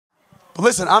Well,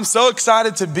 listen, I'm so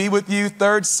excited to be with you.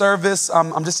 Third service.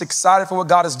 I'm just excited for what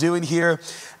God is doing here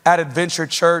at Adventure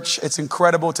Church. It's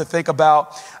incredible to think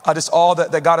about just all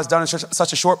that God has done in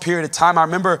such a short period of time. I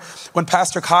remember when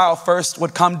Pastor Kyle first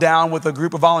would come down with a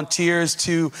group of volunteers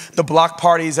to the block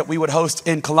parties that we would host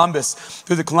in Columbus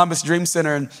through the Columbus Dream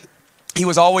Center. And he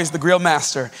was always the grill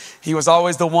master. He was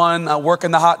always the one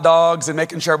working the hot dogs and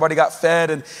making sure everybody got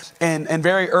fed. And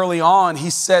very early on,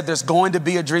 he said, there's going to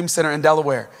be a Dream Center in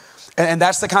Delaware. And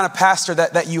that's the kind of pastor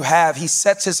that you have. He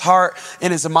sets his heart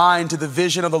and his mind to the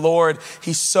vision of the Lord.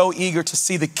 He's so eager to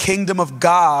see the kingdom of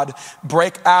God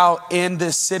break out in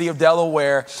this city of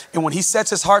Delaware. And when he sets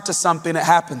his heart to something, it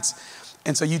happens.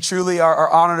 And so you truly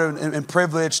are honored and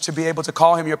privileged to be able to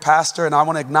call him your pastor. And I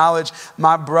want to acknowledge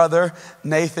my brother,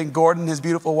 Nathan Gordon, his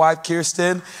beautiful wife,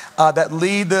 Kirsten, that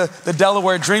lead the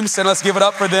Delaware Dream Center. Let's give it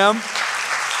up for them.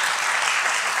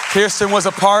 Kirsten was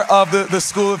a part of the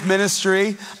School of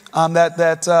Ministry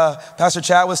that Pastor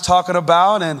Chad was talking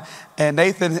about. And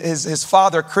Nathan, his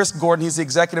father, Chris Gordon, he's the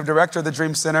executive director of the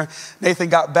Dream Center. Nathan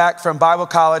got back from Bible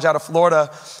college out of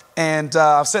Florida. And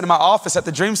I was sitting in my office at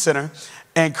the Dream Center.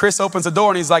 And Chris opens the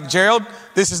door and he's like, Gerald,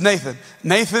 this is Nathan.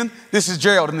 Nathan, this is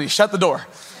Gerald. And then he shut the door.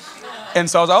 And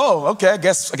so I was like, oh, okay, I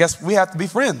guess we have to be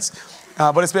friends.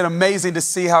 But it's been amazing to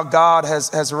see how God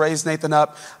has raised Nathan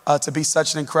up to be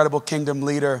such an incredible kingdom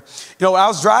leader. You know, when I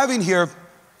was driving here,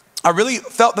 I really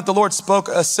felt that the Lord spoke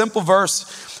a simple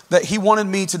verse that he wanted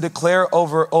me to declare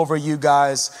over you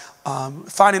guys.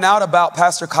 Finding out about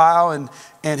Pastor Kyle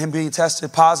and him being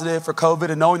tested positive for COVID,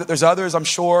 and knowing that there's others, I'm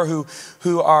sure,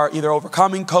 who are either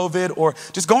overcoming COVID or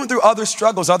just going through other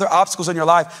struggles, other obstacles in your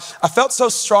life. I felt so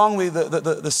strongly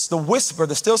the whisper,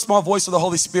 the still small voice of the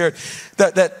Holy Spirit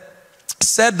that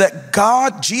said that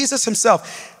God, Jesus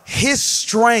himself, his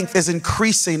strength is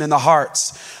increasing in the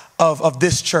hearts of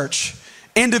this church.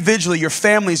 Individually, your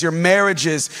families, your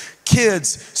marriages, kids,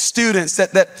 students,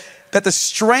 that the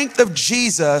strength of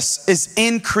Jesus is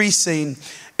increasing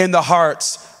in the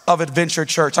hearts of Adventure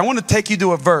Church. I want to take you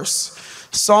to a verse,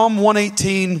 Psalm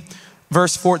 118,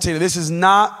 verse 14. This is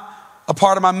not a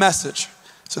part of my message,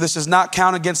 so this does not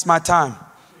count against my time,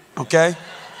 okay?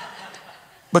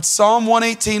 But Psalm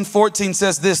 118, 14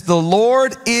 says this, the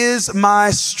Lord is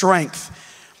my strength,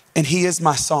 and he is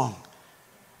my song,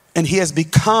 and he has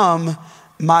become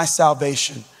my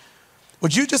salvation.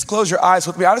 Would you just close your eyes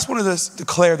with me? I just wanted to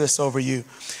declare this over you.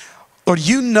 Lord,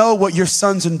 you know what your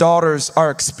sons and daughters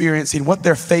are experiencing, what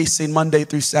they're facing Monday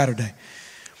through Saturday.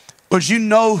 Lord, you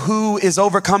know who is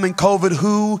overcoming COVID,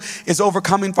 who is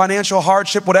overcoming financial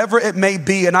hardship, whatever it may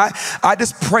be. And I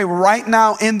just pray right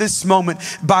now in this moment,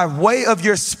 by way of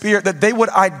your spirit, that they would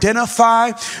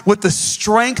identify with the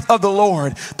strength of the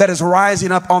Lord that is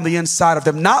rising up on the inside of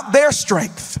them. Not their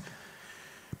strength,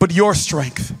 but your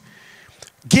strength.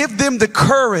 Give them the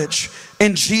courage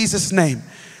in Jesus' name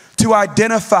to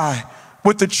identify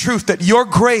with the truth that your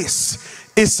grace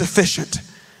is sufficient,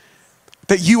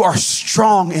 that you are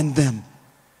strong in them,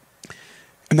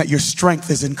 and that your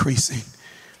strength is increasing.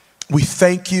 We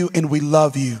thank you and we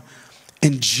love you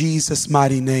in Jesus'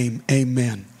 mighty name.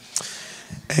 Amen.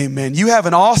 Amen. You have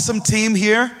an awesome team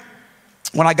here.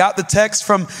 When I got the text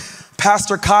from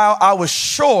Pastor Kyle, I was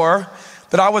sure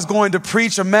that I was going to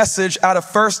preach a message out of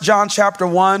 1 John chapter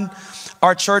 1.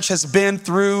 Our church has been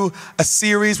through a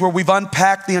series where we've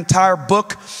unpacked the entire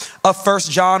book of 1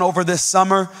 John over this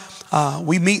summer.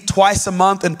 We meet twice a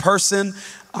month in person.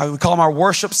 We call them our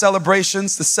worship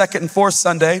celebrations, the second and fourth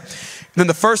Sunday. And then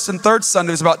the first and third Sunday,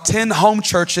 there's about 10 home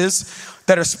churches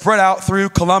that are spread out through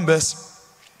Columbus.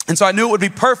 And so I knew it would be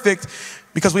perfect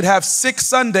because we'd have 6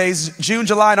 Sundays, June,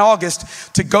 July, and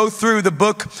August, to go through the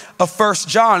book of 1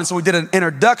 John. And so we did an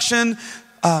introduction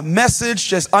message,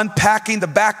 just unpacking the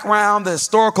background, the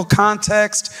historical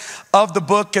context of the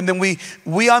book. And then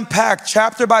we unpacked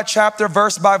chapter by chapter,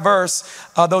 verse by verse,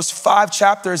 those 5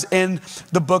 chapters in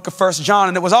the book of 1 John.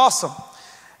 And it was awesome.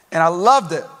 And I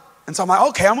loved it. And so I'm like,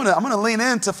 okay, I'm gonna lean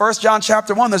into 1 John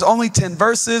chapter 1. There's only 10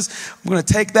 verses. I'm gonna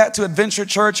take that to Adventure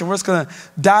Church and we're just gonna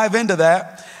dive into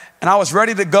that. And I was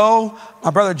ready to go.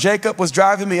 My brother Jacob was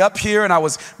driving me up here and I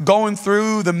was going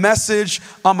through the message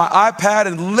on my iPad.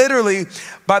 And literally,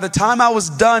 by the time I was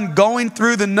done going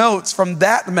through the notes from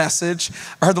that message,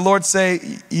 I heard the Lord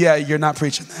say, yeah, you're not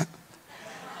preaching that.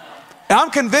 And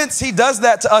I'm convinced he does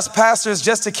that to us pastors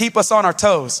just to keep us on our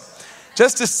toes,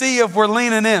 just to see if we're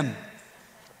leaning in.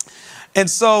 And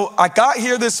so I got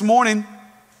here this morning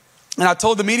and I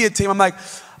told the media team, I'm like,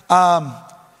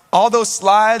 all those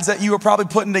slides that you were probably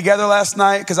putting together last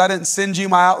night, because I didn't send you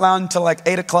my outline until like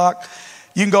 8 o'clock,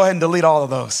 you can go ahead and delete all of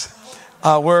those.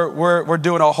 We're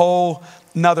doing a whole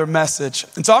another message.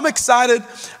 And so I'm excited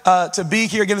to be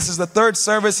here. Again, this is the third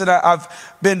service, and I've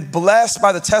been blessed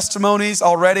by the testimonies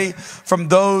already from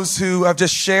those who have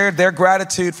just shared their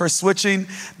gratitude for switching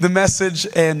the message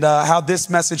and how this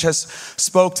message has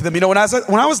spoke to them. You know, when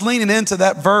I was leaning into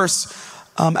that verse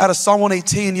out of Psalm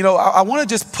 118, you know, I want to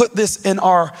just put this in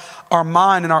our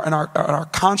mind and our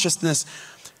consciousness.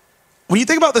 When you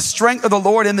think about the strength of the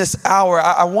Lord in this hour,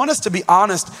 I want us to be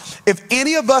honest. If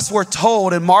any of us were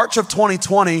told in March of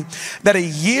 2020 that a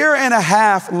year and a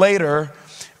half later,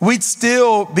 we'd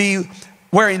still be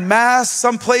wearing masks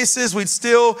some places, we'd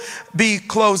still be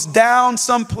closed down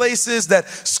some places, that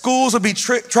schools would be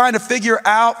trying to figure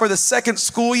out for the second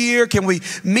school year, can we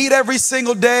meet every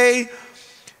single day?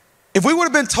 If we would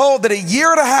have been told that a year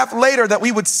and a half later that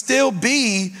we would still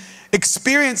be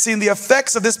experiencing the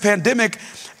effects of this pandemic,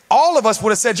 all of us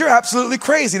would have said, you're absolutely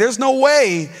crazy. There's no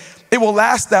way it will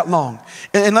last that long.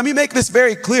 And let me make this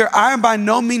very clear. I am by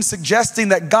no means suggesting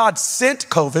that God sent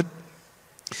COVID,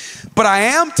 but I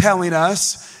am telling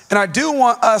us, and I do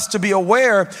want us to be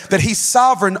aware that he's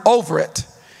sovereign over it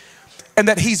and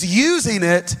that he's using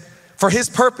it for his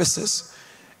purposes.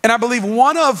 And I believe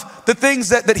one of the things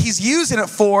that he's using it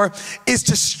for is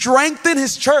to strengthen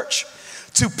his church,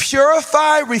 to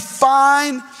purify,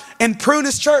 refine, and prune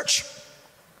his church.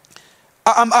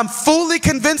 I'm fully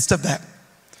convinced of that.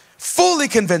 Fully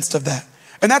convinced of that.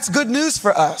 And that's good news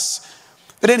for us.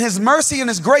 That in his mercy and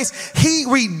his grace, he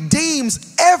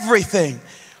redeems everything.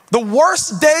 The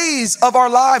worst days of our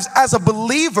lives as a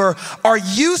believer are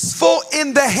useful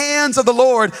in the hands of the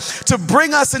Lord to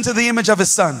bring us into the image of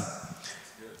his son.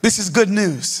 This is good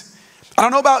news. I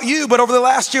don't know about you, but over the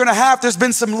last year and a half, there's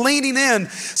been some leaning in,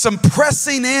 some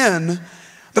pressing in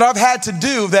that I've had to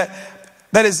do that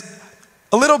is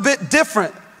a little bit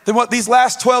different than what these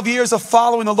last 12 years of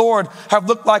following the Lord have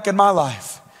looked like in my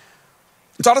life.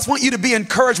 So I just want you to be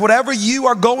encouraged, whatever you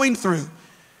are going through,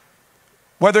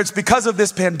 whether it's because of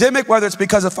this pandemic, whether it's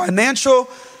because of financial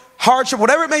hardship,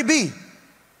 whatever it may be,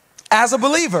 as a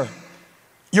believer,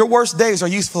 your worst days are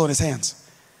useful in his hands.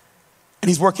 And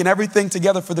he's working everything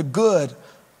together for the good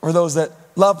for those that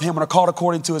love him and are called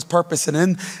according to his purpose.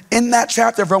 And in that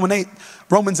chapter of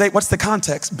Romans 8, what's the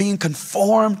context? Being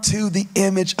conformed to the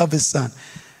image of his son.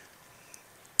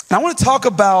 And I want to talk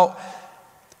about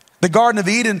the Garden of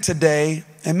Eden today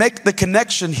and make the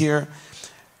connection here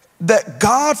that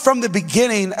God from the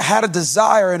beginning had a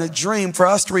desire and a dream for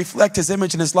us to reflect his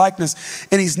image and his likeness,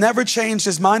 and he's never changed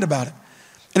his mind about it.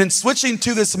 And in switching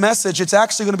to this message, it's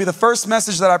actually going to be the first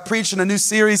message that I preach in a new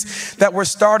series that we're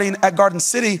starting at Garden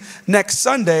City next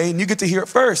Sunday, and you get to hear it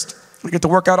first. We get to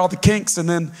work out all the kinks and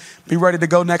then be ready to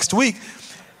go next week.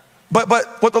 But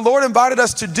what the Lord invited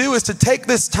us to do is to take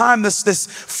this time, this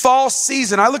fall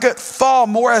season. I look at fall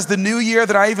more as the new year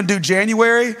than I even do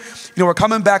January. You know, we're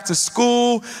coming back to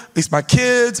school. At least my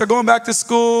kids are going back to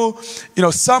school. You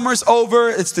know, summer's over.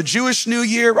 It's the Jewish New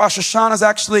Year. Rosh Hashanah is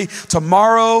actually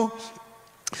tomorrow.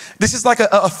 This is like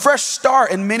a fresh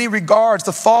start in many regards,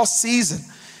 the fall season.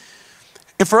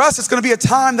 And for us, it's going to be a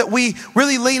time that we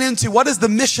really lean into what is the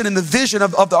mission and the vision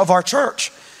of our church.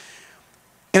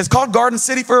 And it's called Garden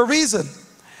City for a reason.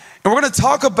 And we're going to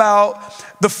talk about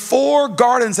the 4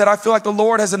 gardens that I feel like the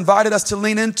Lord has invited us to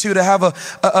lean into to have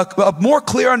a more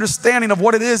clear understanding of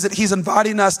what it is that he's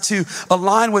inviting us to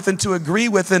align with and to agree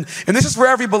with. And this is for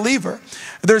every believer.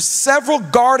 There's several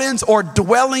gardens or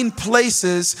dwelling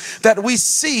places that we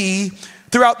see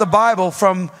throughout the Bible,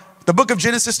 from the book of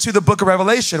Genesis to the book of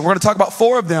Revelation. We're going to talk about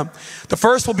 4 of them. The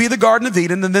first will be the Garden of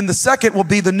Eden, and then the second will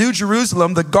be the New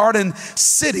Jerusalem, the Garden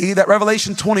City that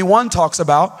Revelation 21 talks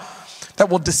about, that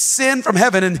will descend from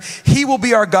heaven, and he will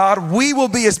be our God, we will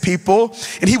be his people,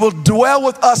 and he will dwell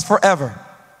with us forever.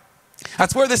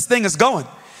 That's where this thing is going.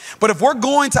 But if we're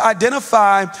going to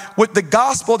identify with the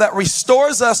gospel that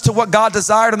restores us to what God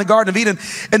desired in the Garden of Eden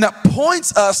and that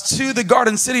points us to the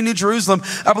Garden City, New Jerusalem,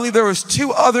 I believe there was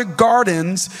 2 other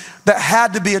gardens that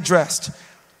had to be addressed.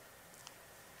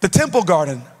 The temple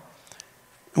garden.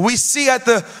 We see at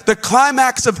the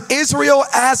climax of Israel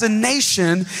as a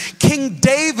nation, King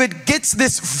David gets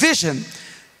this vision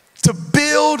to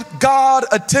build God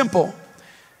a temple.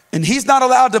 And he's not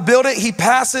allowed to build it. He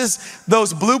passes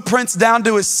those blueprints down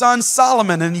to his son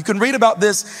Solomon. And you can read about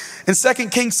this in 2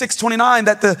 Kings 6:29,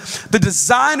 that the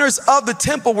designers of the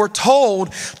temple were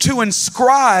told to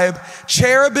inscribe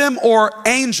cherubim or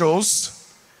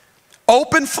angels,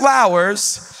 open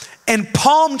flowers, and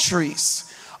palm trees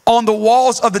on the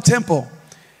walls of the temple.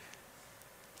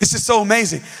 This is so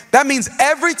amazing. That means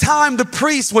every time the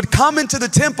priests would come into the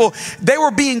temple, they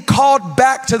were being called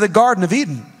back to the Garden of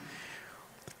Eden.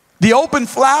 The open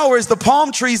flowers, the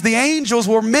palm trees, the angels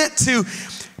were meant to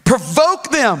provoke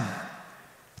them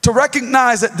to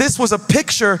recognize that this was a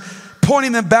picture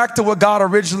pointing them back to what God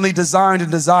originally designed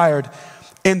and desired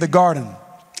in the garden.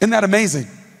 Isn't that amazing?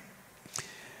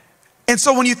 And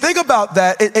so when you think about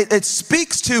that, it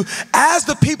speaks to, as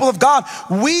the people of God,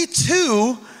 we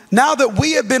too, now that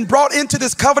we have been brought into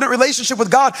this covenant relationship with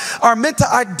God, are meant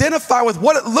to identify with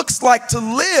what it looks like to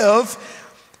live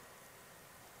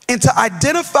and to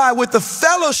identify with the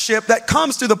fellowship that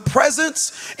comes through the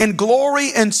presence and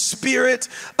glory and spirit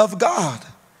of God.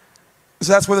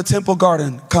 So that's where the temple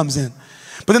garden comes in.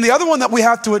 But then the other one that we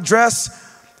have to address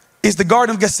is the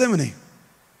Garden of Gethsemane.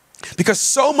 Because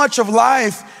so much of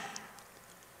life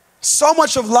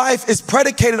is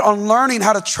predicated on learning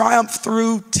how to triumph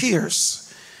through tears.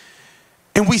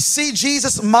 And we see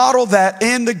Jesus model that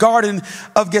in the Garden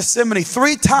of Gethsemane.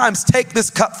 3 times, take this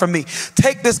cup from me.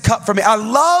 Take this cup from me. I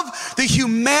love the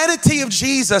humanity of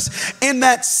Jesus in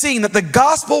that scene, that the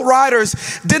gospel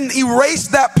writers didn't erase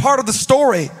that part of the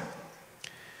story.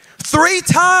 3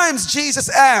 times Jesus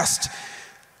asked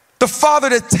the Father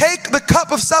to take the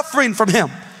cup of suffering from him.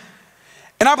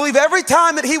 And I believe every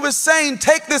time that he was saying,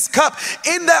 take this cup,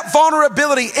 in that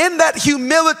vulnerability, in that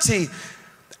humility,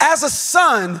 as a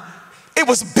son, it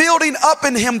was building up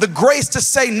in him the grace to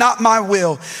say, not my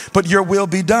will, but your will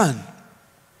be done.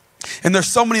 And there's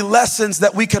so many lessons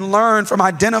that we can learn from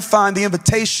identifying the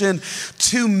invitation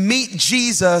to meet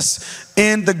Jesus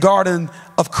in the garden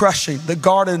of crushing, the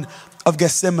garden of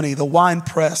Gethsemane, the wine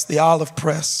press, the olive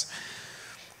press.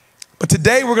 But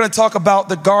today we're going to talk about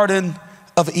the Garden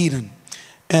of Eden.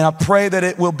 And I pray that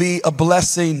it will be a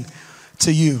blessing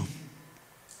to you.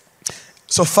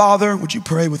 So Father, would you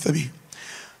pray with me?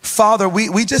 Father,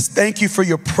 we just thank you for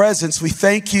your presence. We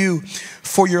thank you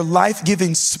for your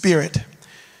life-giving spirit.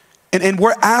 And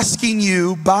we're asking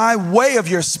you by way of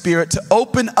your spirit to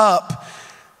open up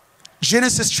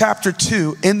Genesis chapter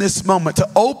 2 in this moment, to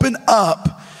open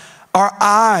up our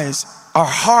eyes, our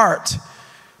heart,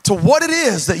 to what it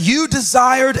is that you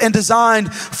desired and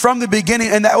designed from the beginning,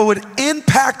 and that would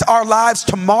impact our lives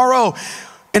tomorrow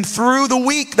and through the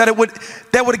week, that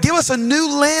would give us a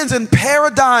new lens and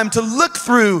paradigm to look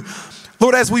through,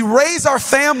 Lord, as we raise our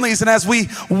families and as we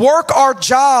work our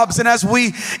jobs and as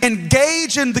we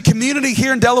engage in the community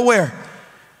here in Delaware.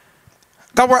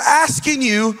 God, we're asking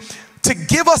you to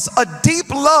give us a deep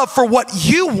love for what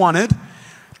you wanted,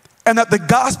 and that the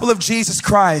gospel of Jesus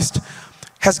Christ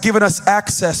has given us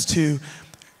access to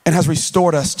and has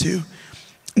restored us to.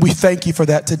 We thank you for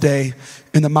that today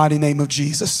in the mighty name of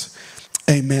Jesus.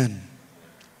 Amen.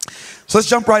 So let's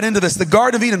jump right into this. The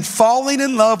Garden of Eden, falling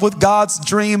in love with God's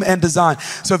dream and design.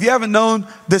 So if you haven't known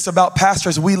this about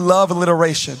pastors, we love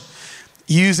alliteration,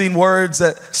 using words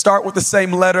that start with the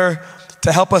same letter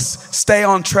to help us stay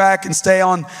on track and stay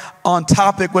on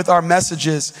topic with our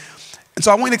messages. And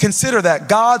so I want you to consider that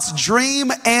God's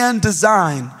dream and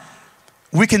design.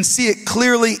 We can see it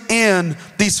clearly in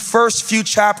these first few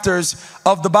chapters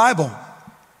of the Bible.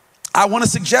 I want to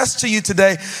suggest to you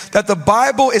today that the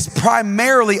Bible is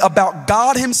primarily about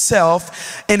God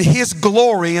himself and his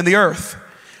glory in the earth.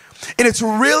 And it's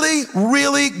really,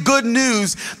 really good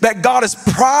news that God is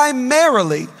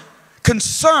primarily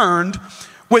concerned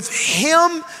with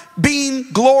him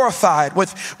being glorified,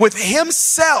 with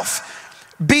himself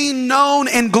being known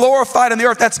and glorified in the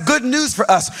earth. That's good news for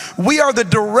us. We are the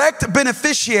direct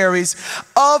beneficiaries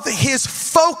of his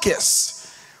focus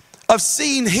of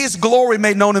seeing his glory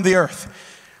made known in the earth.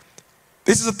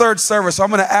 This is the third service, so I'm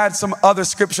going to add some other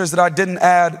scriptures that I didn't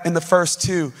add in the first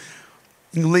 2. You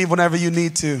can leave whenever you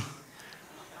need to.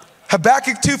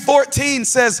 Habakkuk 2:14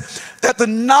 says that the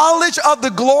knowledge of the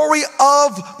glory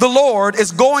of the Lord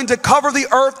is going to cover the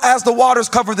earth as the waters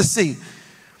cover the sea.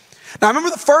 Now, I remember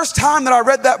the first time that I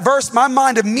read that verse, my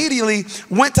mind immediately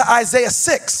went to Isaiah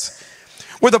 6,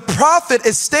 where the prophet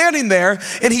is standing there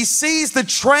and he sees the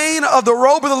train of the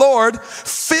robe of the Lord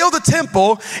fill the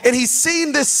temple, and he's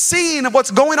seeing this scene of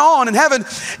what's going on in heaven,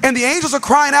 and the angels are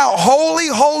crying out, holy,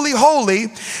 holy, holy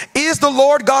is the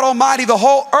Lord God Almighty. The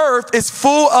whole earth is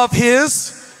full of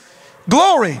his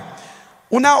glory.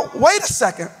 Well, now, wait a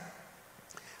second.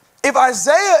 If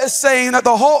Isaiah is saying that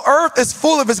the whole earth is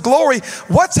full of his glory,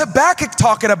 what's Habakkuk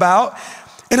talking about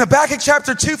in Habakkuk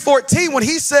chapter 2:14 when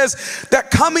he says that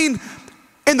coming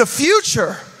in the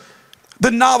future,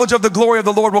 the knowledge of the glory of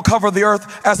the Lord will cover the earth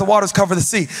as the waters cover the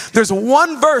sea? There's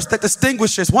one verse that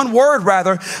distinguishes, one word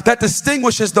rather, that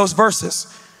distinguishes those verses: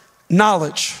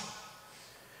 knowledge.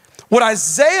 What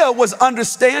Isaiah was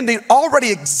understanding already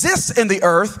exists in the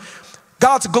earth.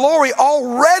 God's glory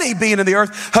already being in the earth,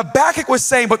 Habakkuk was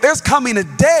saying, but there's coming a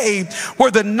day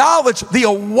where the knowledge, the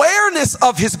awareness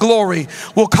of his glory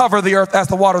will cover the earth as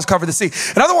the waters cover the sea.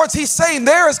 In other words, he's saying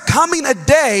there is coming a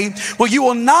day where you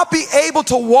will not be able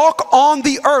to walk on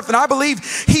the earth. And I believe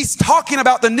he's talking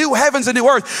about the new heavens and new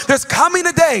earth. There's coming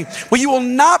a day where you will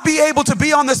not be able to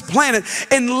be on this planet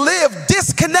and live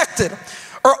disconnected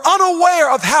or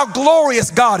unaware of how glorious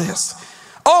God is.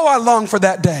 Oh, I long for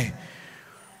that day.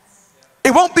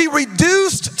 It won't be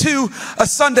reduced to a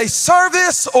Sunday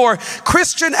service or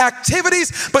Christian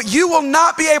activities, but you will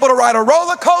not be able to ride a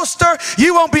roller coaster.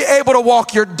 You won't be able to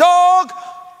walk your dog.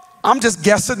 I'm just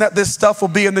guessing that this stuff will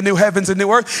be in the new heavens and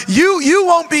new earth. You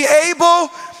won't be able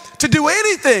to do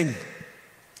anything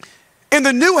in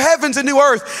the new heavens and new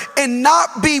earth and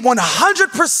not be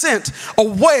 100%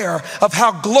 aware of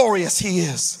how glorious he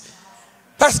is.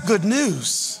 That's good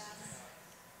news.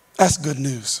 That's good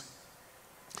news.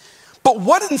 But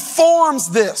what informs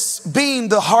this being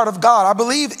the heart of God? I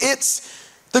believe it's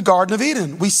the Garden of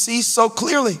Eden. We see so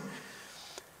clearly.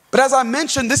 But as I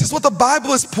mentioned, this is what the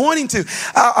Bible is pointing to.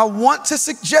 I want to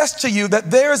suggest to you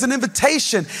that there is an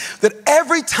invitation that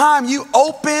every time you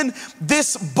open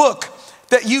this book,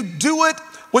 that you do it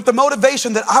with the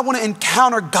motivation that I want to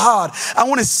encounter God. I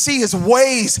want to see his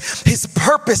ways, his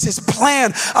purpose, his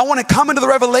plan. I want to come into the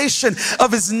revelation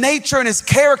of his nature and his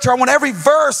character. I want every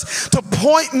verse to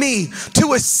point me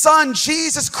to his son,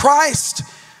 Jesus Christ.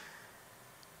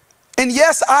 And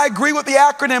yes, I agree with the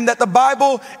acronym that the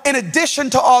Bible, in addition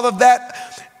to all of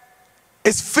that,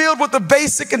 is filled with the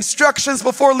basic instructions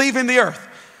before leaving the earth.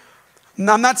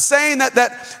 Now, I'm not saying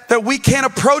that we can't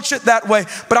approach it that way,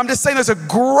 but I'm just saying there's a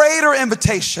greater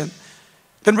invitation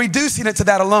than reducing it to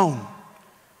that alone.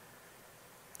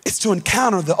 It's to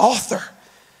encounter the author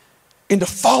and to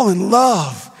fall in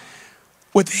love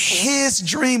with his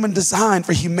dream and design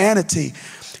for humanity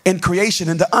and creation,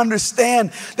 and to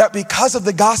understand that because of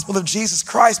the gospel of Jesus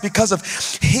Christ, because of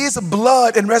his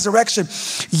blood and resurrection,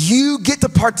 you get to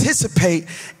participate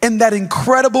in that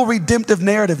incredible redemptive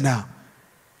narrative now.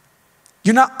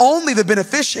 You're not only the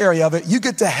beneficiary of it, you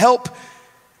get to help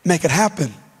make it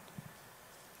happen.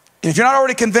 And if you're not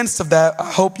already convinced of that,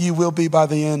 I hope you will be by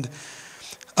the end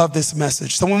of this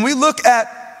message. So when we look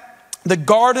at the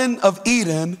Garden of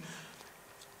Eden,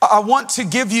 I want to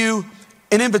give you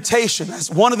an invitation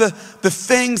as one of the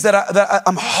things that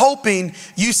I'm hoping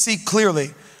you see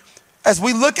clearly. As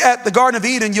we look at the Garden of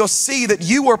Eden, you'll see that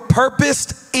you were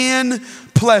purposed in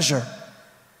pleasure.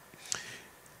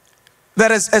 That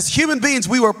as human beings,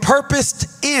 we were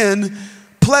purposed in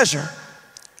pleasure.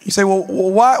 You say, well,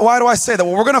 why do I say that?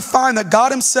 Well, we're going to find that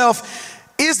God himself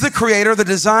is the creator, the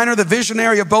designer, the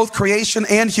visionary of both creation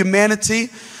and humanity.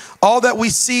 All that we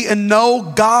see and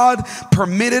know, God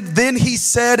permitted. Then he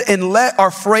said, and let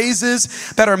our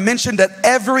phrases that are mentioned at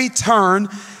every turn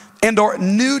and or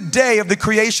new day of the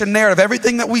creation narrative.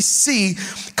 Everything that we see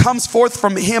comes forth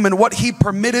from him and what he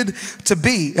permitted to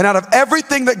be. And out of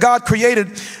everything that God created,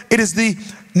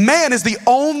 man is the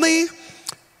only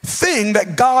thing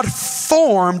that God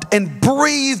formed and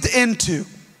breathed into.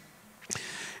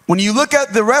 When you look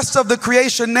at the rest of the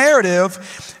creation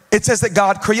narrative, it says that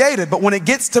God created. But when it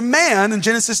gets to man in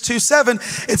Genesis 2:7,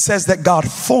 it says that God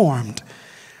formed.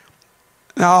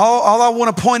 Now, all I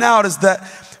want to point out is that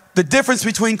the difference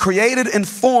between created and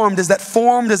formed is that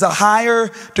formed is a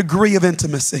higher degree of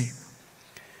intimacy.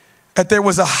 That there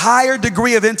was a higher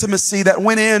degree of intimacy that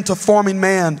went into forming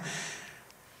man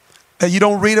that you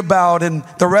don't read about in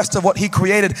the rest of what he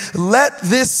created. Let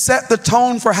this set the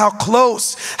tone for how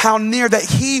close, how near, that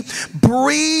he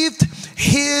breathed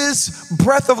his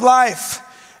breath of life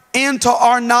into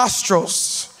our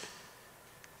nostrils.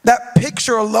 That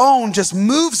picture alone just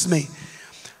moves me.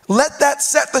 Let that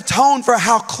set the tone for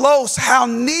how close, how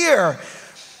near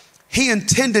he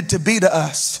intended to be to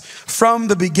us from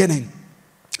the beginning.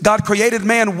 God created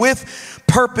man with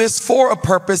purpose, for a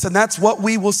purpose, and that's what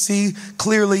we will see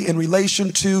clearly in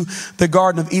relation to the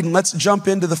Garden of Eden. Let's jump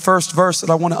into the first verse that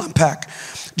I want to unpack.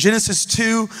 Genesis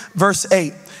 2, verse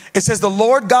 8. It says, the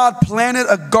Lord God planted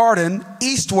a garden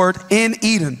eastward in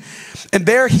Eden, and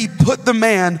there he put the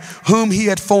man whom he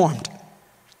had formed.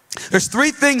 There's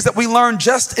three things that we learn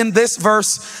just in this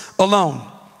verse alone.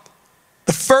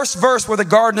 The first verse where the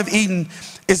Garden of Eden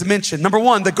is mentioned. Number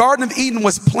one, the Garden of Eden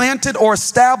was planted or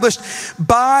established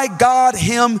by God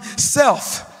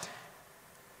himself.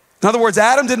 In other words,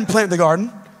 Adam didn't plant the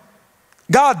garden.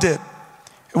 God did.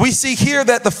 We see here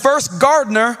that the first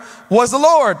gardener was the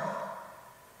Lord.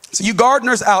 So you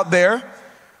gardeners out there,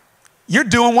 you're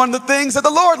doing one of the things that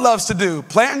the Lord loves to do,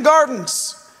 planting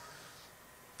gardens.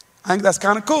 I think that's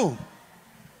kind of cool.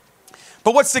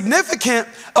 But what's significant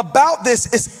about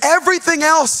this is everything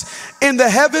else in the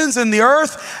heavens and the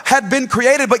earth had been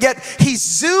created, but yet he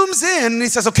zooms in and he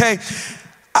says, okay,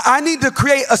 I need to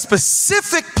create a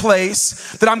specific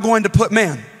place that I'm going to put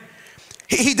man.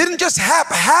 He didn't just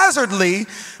haphazardly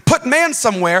put man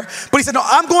somewhere, but he said, no,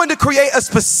 I'm going to create a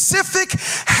specific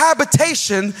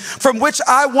habitation from which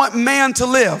I want man to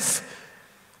live.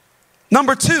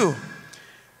 Number two,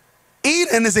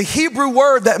 Eden is a Hebrew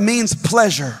word that means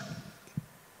pleasure.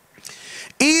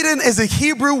 Eden is a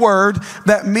Hebrew word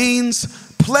that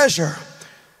means pleasure.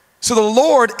 So the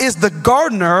Lord is the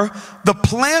gardener, the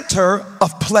planter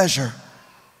of pleasure.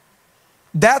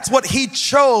 That's what he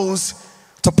chose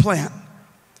to plant.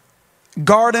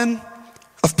 Garden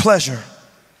of pleasure.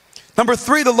 Number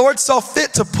three, the Lord saw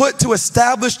fit to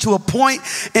establish, to appoint,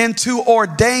 and to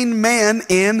ordain man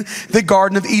in the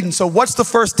Garden of Eden. So what's the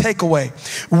first takeaway?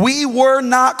 We were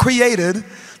not created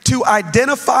to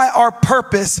identify our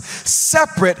purpose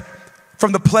separate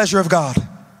from the pleasure of God.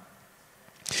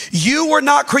 You were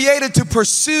not created to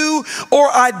pursue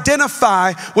or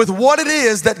identify with what it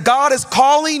is that God is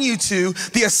calling you to,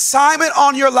 the assignment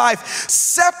on your life,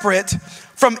 separate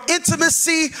from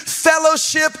intimacy,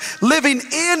 fellowship, living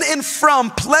in and from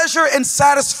pleasure and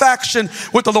satisfaction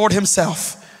with the Lord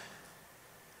himself.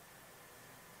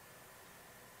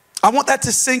 I want that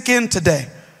to sink in today.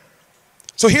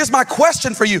 So here's my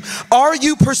question for you. Are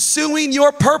you pursuing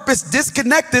your purpose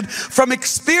disconnected from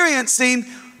experiencing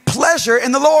pleasure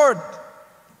in the Lord?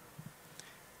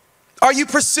 Are you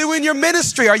pursuing your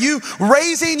ministry? Are you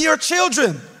raising your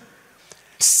children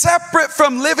separate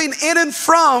from living in and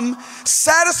from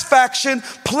satisfaction,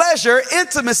 pleasure,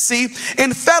 intimacy,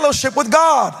 and fellowship with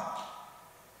God?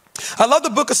 I love the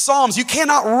book of Psalms. You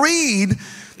cannot read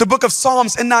the book of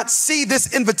Psalms and not see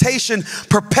this invitation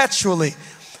perpetually.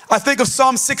 I think of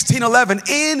Psalm 16:11.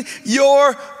 In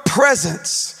your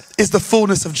presence is the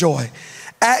fullness of joy.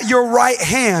 At your right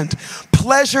hand,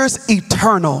 pleasures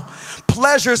eternal,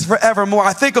 pleasures forevermore.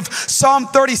 I think of Psalm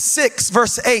 36,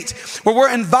 verse 8, where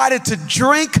we're invited to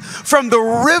drink from the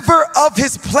river of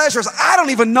his pleasures. I don't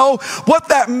even know what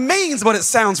that means, but it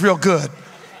sounds real good.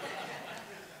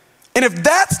 And if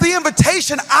that's the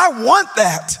invitation, I want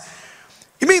that.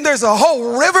 You mean there's a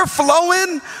whole river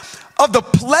flowing of the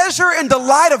pleasure and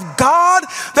delight of God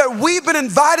that we've been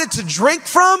invited to drink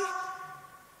from?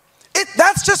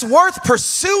 That's just worth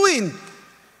pursuing.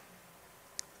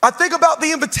 I think about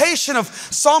the invitation of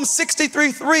Psalm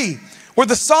 63:3, where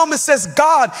the psalmist says,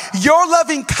 God, your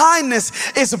loving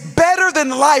kindness is better than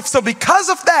life. So because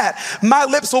of that, my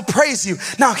lips will praise you.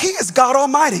 Now, he is God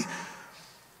Almighty.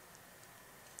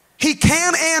 He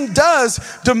can and does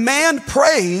demand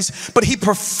praise, but he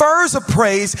prefers a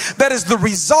praise that is the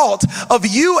result of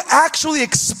you actually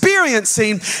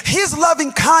experiencing his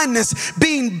loving kindness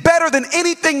being better than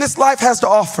anything this life has to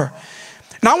offer.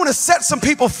 And I want to set some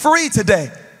people free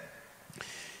today.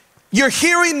 You're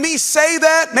hearing me say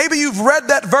that. Maybe you've read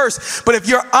that verse, but if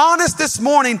you're honest this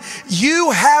morning, you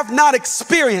have not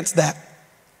experienced that.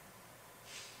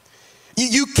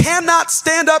 You cannot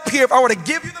stand up here if I were to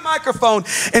give you the microphone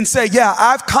and say, yeah,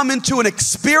 I've come into an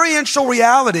experiential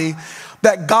reality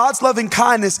that God's loving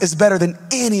kindness is better than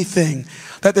anything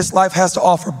that this life has to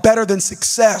offer, better than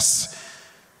success,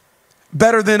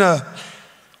 better than a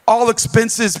all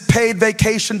expenses paid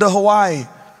vacation to Hawaii,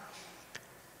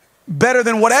 better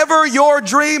than whatever your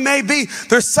dream may be.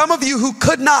 There's some of you who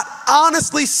could not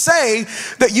honestly say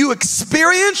that you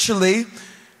experientially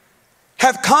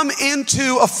have come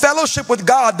into a fellowship with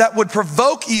God that would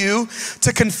provoke you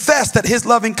to confess that his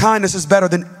loving kindness is better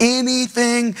than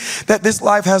anything that this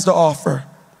life has to offer.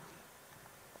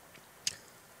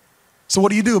 So what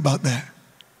do you do about that?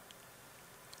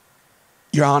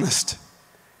 You're honest.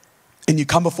 And you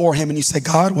come before him and you say,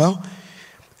 God, well,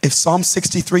 if Psalm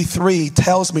 63:3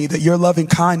 tells me that your loving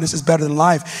kindness is better than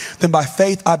life, then by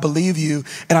faith I believe you,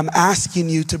 and I'm asking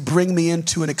you to bring me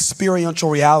into an experiential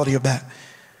reality of that.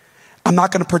 I'm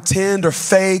not going to pretend or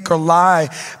fake or lie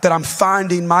that I'm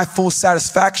finding my full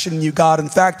satisfaction in you, God. In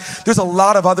fact, there's a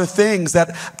lot of other things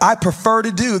that I prefer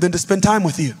to do than to spend time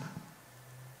with you.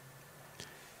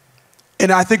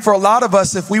 And I think for a lot of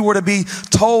us, if we were to be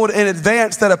told in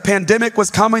advance that a pandemic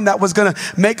was coming that was going to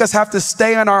make us have to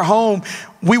stay in our home,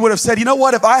 we would have said, you know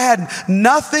what, if I had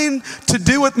nothing to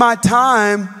do with my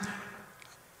time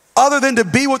other than to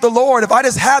be with the Lord, if I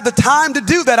just had the time to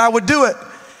do that, I would do it.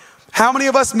 How many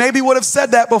of us maybe would have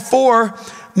said that before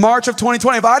March of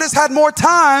 2020? If I just had more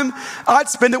time, I'd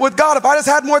spend it with God. If I just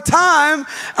had more time,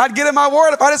 I'd get in my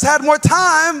word. If I just had more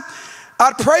time,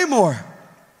 I'd pray more.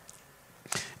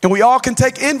 And we all can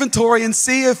take inventory and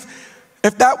see if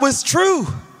that was true.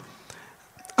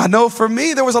 I know for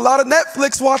me, there was a lot of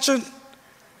Netflix watching.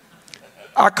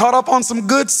 I caught up on some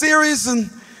good series and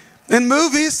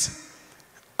movies.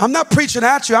 I'm not preaching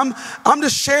at you. I'm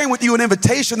just sharing with you an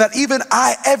invitation that even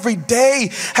I every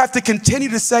day have to continue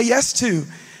to say yes to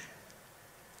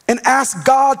and ask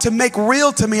God to make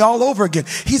real to me all over again.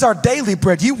 He's our daily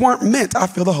bread. You weren't meant, I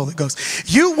feel the Holy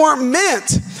Ghost. You weren't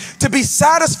meant to be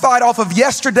satisfied off of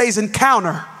yesterday's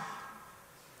encounter.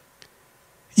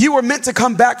 You were meant to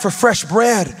come back for fresh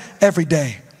bread every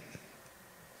day.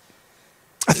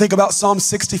 I think about Psalm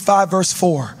 65 verse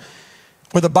 4.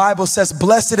 Where the Bible says,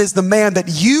 blessed is the man that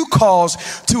you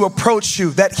cause to approach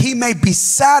you, that he may be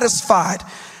satisfied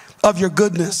of your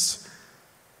goodness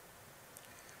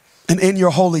and in your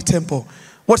holy temple.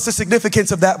 What's the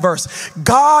significance of that verse?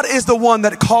 God is the one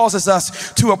that causes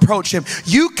us to approach him.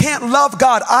 You can't love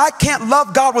God. I can't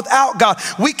love God without God.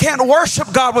 We can't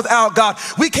worship God without God.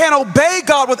 We can't obey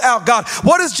God without God.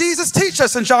 What does Jesus teach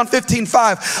us in John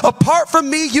 15:5? Apart from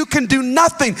me, you can do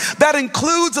nothing. That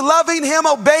includes loving him,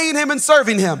 obeying him, and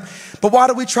serving him. But why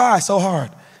do we try so hard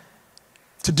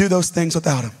to do those things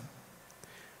without him?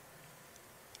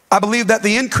 I believe that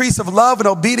the increase of love and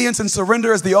obedience and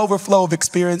surrender is the overflow of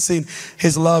experiencing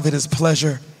his love and his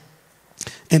pleasure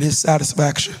and his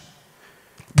satisfaction.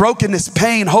 Brokenness,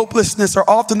 pain, hopelessness are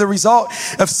often the result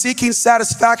of seeking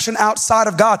satisfaction outside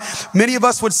of God. Many of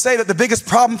us would say that the biggest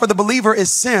problem for the believer is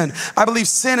sin. I believe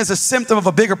sin is a symptom of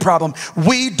a bigger problem.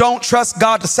 We don't trust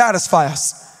God to satisfy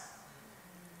us.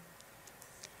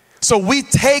 So we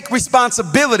take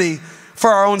responsibility for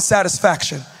our own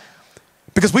satisfaction,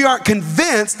 because we aren't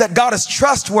convinced that God is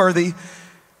trustworthy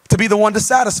to be the one to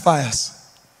satisfy us.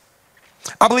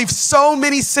 I believe so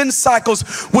many sin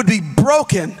cycles would be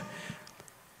broken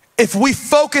if we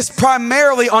focus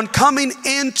primarily on coming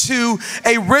into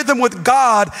a rhythm with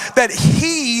God, that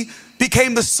he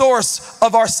became the source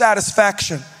of our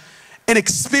satisfaction. And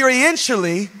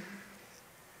experientially,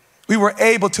 we were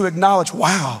able to acknowledge,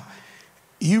 wow,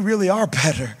 you really are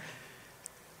better.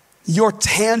 Your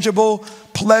tangible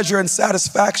pleasure and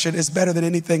satisfaction is better than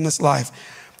anything this life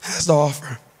has to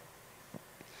offer.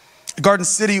 Garden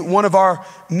City, one of our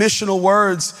missional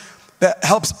words that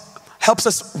helps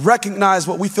us recognize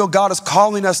what we feel God is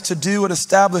calling us to do and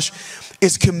establish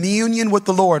is communion with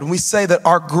the Lord. And we say that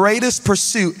our greatest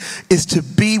pursuit is to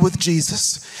be with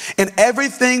Jesus. And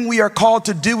everything we are called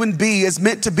to do and be is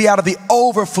meant to be out of the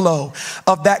overflow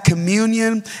of that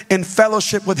communion and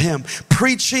fellowship with him.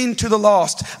 Preaching to the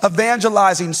lost,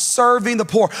 evangelizing, serving the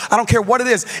poor. I don't care what it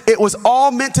is. It was all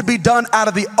meant to be done out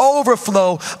of the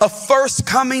overflow of first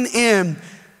coming in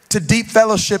to deep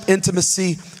fellowship,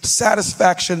 intimacy,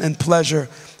 satisfaction, and pleasure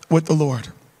with the Lord.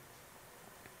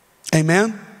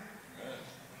 Amen?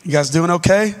 You guys doing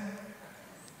okay?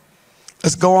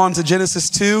 Let's go on to Genesis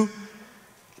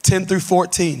 2:10 through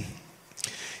 14.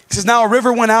 It says, now a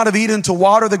river went out of Eden to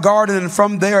water the garden, and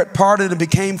from there it parted and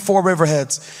became 4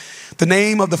 riverheads. The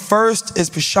name of the first is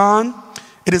Pishon.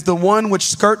 It is the one which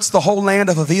skirts the whole land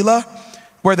of Havilah,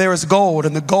 where there is gold,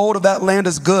 and the gold of that land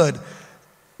is good.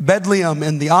 Bdellium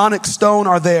and the onyx stone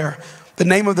are there. The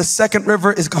name of the second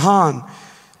river is Gihon.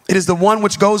 It is the one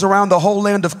which goes around the whole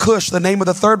land of Cush. The name of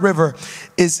the third river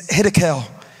is Hiddekel.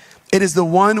 It is the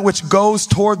one which goes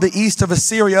toward the east of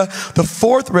Assyria. The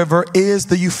fourth river is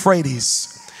the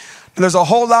Euphrates. And there's a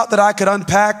whole lot that I could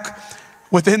unpack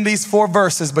within these 4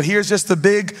 verses, but here's just the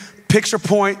big picture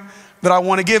point that I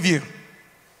want to give you.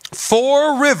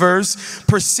 4 rivers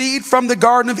proceed from the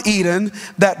Garden of Eden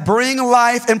that bring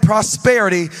life and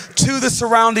prosperity to the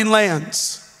surrounding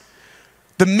lands.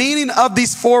 The meaning of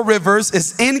these 4 rivers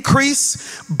is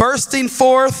increase, bursting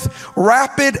forth,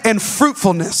 rapid, and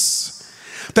fruitfulness.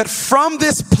 That from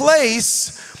this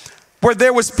place where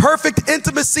there was perfect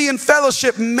intimacy and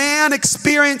fellowship, man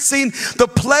experiencing the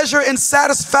pleasure and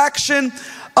satisfaction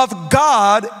of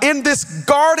God in this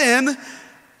garden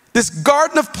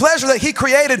of pleasure that he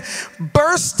created,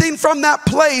 bursting from that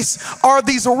place are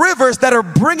these rivers that are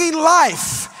bringing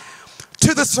life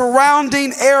to the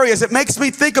surrounding areas. It makes me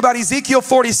think about Ezekiel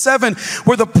 47,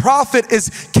 where the prophet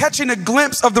is catching a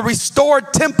glimpse of the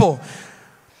restored temple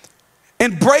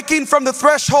and breaking from the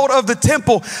threshold of the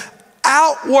temple.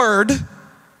 Outward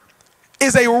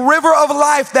is a river of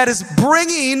life that is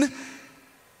bringing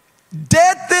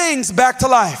dead things back to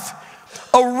life.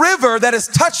 A river that is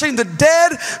touching the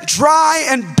dead, dry,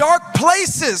 and dark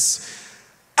places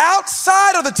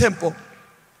outside of the temple.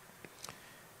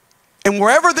 And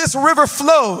wherever this river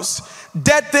flows,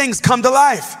 dead things come to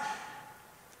life.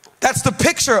 That's the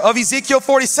picture of Ezekiel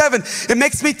 47. It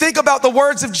makes me think about the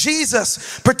words of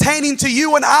Jesus pertaining to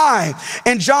you and I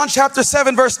in John chapter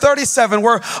 7, verse 37,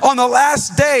 where on the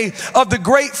last day of the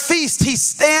great feast, he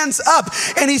stands up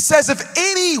and he says, if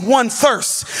anyone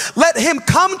thirsts, let him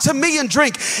come to me and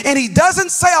drink. And he doesn't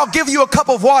say, I'll give you a cup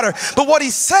of water, but what he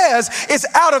says is,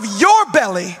 out of your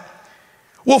belly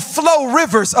will flow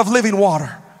rivers of living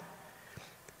water.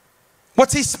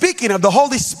 What's he speaking of? The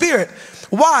Holy Spirit.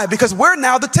 Why? Because we're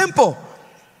now the temple.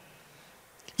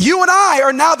 You and I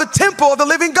are now the temple of the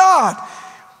living God.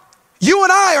 You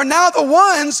and I are now the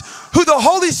ones who the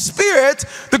Holy Spirit,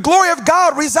 the glory of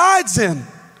God, resides in.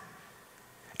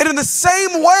 And in the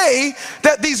same way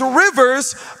that these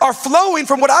rivers are flowing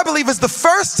from what I believe is the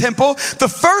first temple, the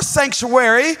first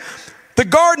sanctuary, the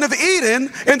Garden of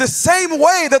Eden, in the same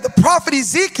way that the prophet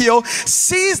Ezekiel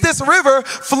sees this river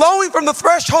flowing from the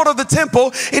threshold of the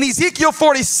temple in Ezekiel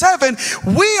 47,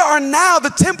 we are now the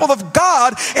temple of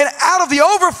God, and out of the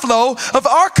overflow of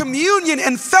our communion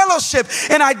and fellowship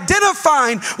and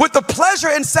identifying with the pleasure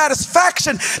and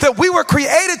satisfaction that we were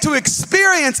created to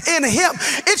experience in Him,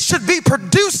 it should be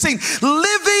producing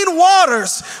living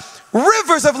waters.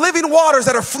 Rivers of living waters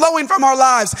that are flowing from our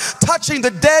lives, touching the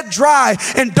dead, dry,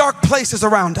 and dark places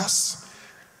around us.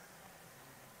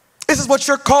 This is what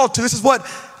you're called to. This is what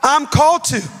I'm called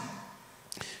to.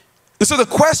 And so the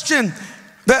question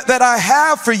that I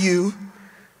have for you,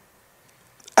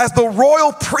 as the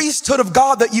royal priesthood of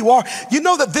God that you are, you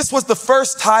know that this was the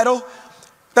first title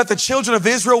that the children of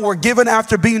Israel were given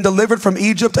after being delivered from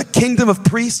Egypt, a kingdom of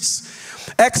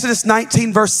priests. Exodus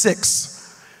 19, verse 6.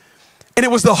 And it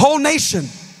was the whole nation.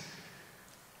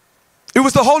 It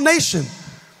was the whole nation.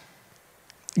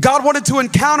 God wanted to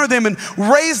encounter them and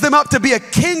raise them up to be a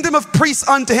kingdom of priests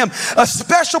unto Him, a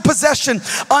special possession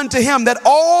unto Him, that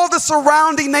all the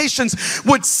surrounding nations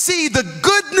would see the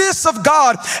goodness of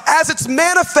God as it's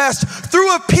manifest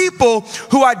through a people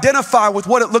who identify with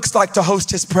what it looks like to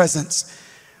host His presence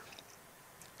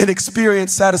and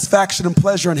experience satisfaction and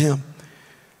pleasure in Him.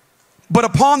 But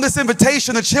upon this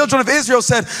invitation, the children of Israel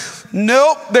said,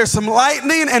 nope, there's some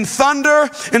lightning and thunder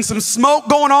and some smoke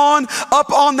going on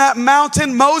up on that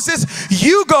mountain. Moses,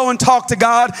 you go and talk to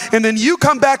God, and then you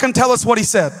come back and tell us what He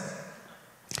said.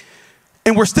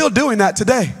 And we're still doing that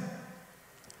today.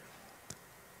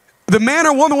 The man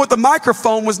or woman with the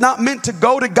microphone was not meant to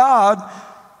go to God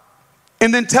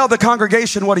and then tell the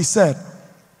congregation what He said.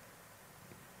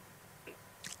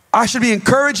 I should be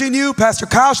encouraging you, Pastor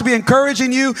Kyle should be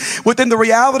encouraging you within the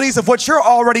realities of what you're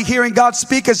already hearing God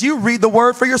speak as you read the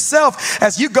word for yourself,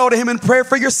 as you go to Him in prayer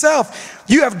for yourself.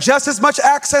 You have just as much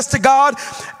access to God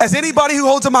as anybody who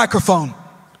holds a microphone.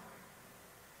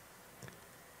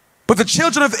 But the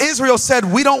children of Israel said,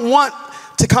 we don't want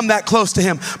to come that close to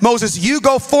Him. Moses, you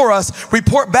go for us,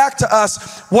 report back to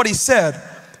us what He said.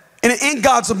 And in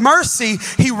God's mercy,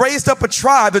 He raised up a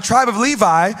tribe, the tribe of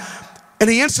Levi, and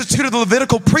He instituted the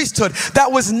Levitical priesthood.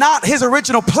 That was not His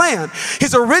original plan.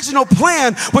 His original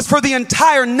plan was for the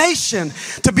entire nation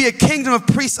to be a kingdom of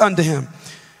priests unto Him.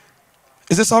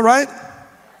 Is this all right?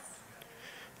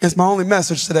 It's my only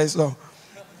message today, so.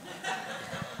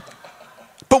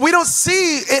 But we don't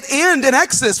see it end in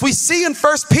Exodus. We see in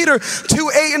 1 Peter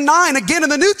 2, 8 and 9, again in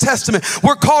the New Testament,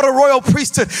 we're called a royal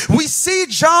priesthood. We see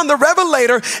John the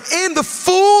Revelator in the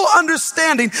full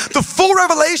understanding, the full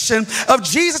revelation of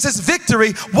Jesus'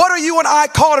 victory. What are you and I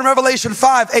called in Revelation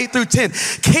 5, 8 through 10?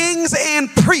 Kings and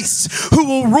priests who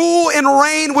will rule and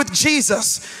reign with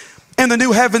Jesus in the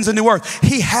new heavens and new earth.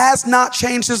 He has not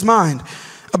changed His mind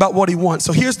about what He wants.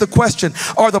 So here's the question.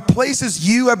 Are the places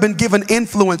you have been given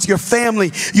influence, your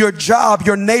family, your job,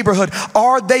 your neighborhood,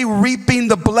 are they reaping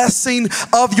the blessing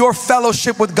of your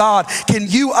fellowship with God? Can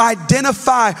you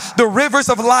identify the rivers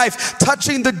of life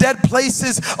touching the dead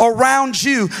places around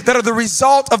you that are the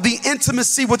result of the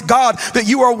intimacy with God that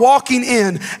you are walking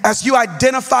in as you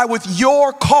identify with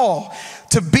your call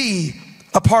to be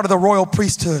a part of the royal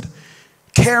priesthood,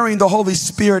 carrying the Holy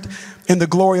Spirit in the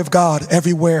glory of God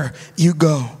everywhere you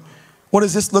go? What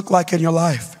does this look like in your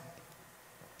life?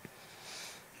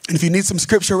 And if you need some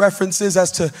scripture references as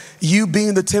to you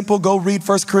being the temple, go read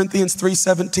 1 Corinthians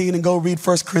 3:17 and go read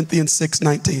 1 Corinthians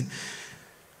 6:19.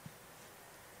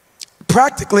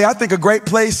 Practically, I think a great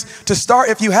place to start,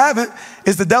 if you haven't,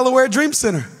 is the Delaware Dream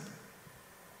Center.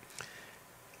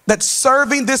 That's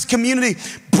serving this community,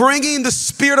 bringing the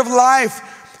Spirit of life,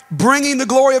 bringing the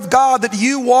glory of God that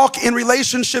you walk in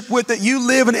relationship with, that you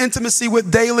live in intimacy with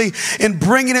daily, and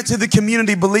bringing it to the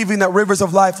community, believing that rivers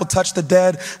of life will touch the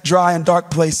dead, dry, and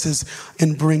dark places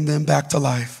and bring them back to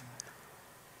life.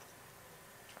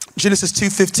 Genesis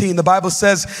 2:15, the Bible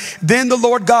says, then the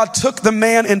Lord God took the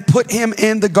man and put him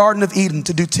in the Garden of Eden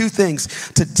to do two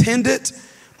things, to tend it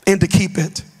and to keep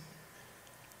it.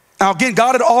 Now again,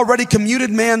 God had already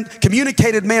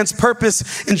communicated man's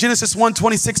purpose in Genesis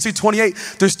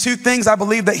 1:26-28. There's two things I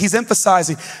believe that he's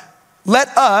emphasizing.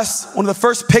 Let us, one of the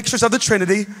first pictures of the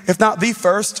Trinity, if not the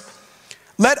first,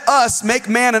 let us make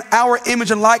man in our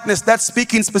image and likeness. That's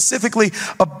speaking specifically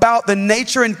about the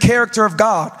nature and character of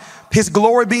God. His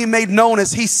glory being made known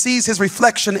as he sees his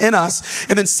reflection in us.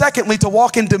 And then secondly, to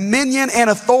walk in dominion and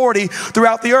authority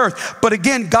throughout the earth. But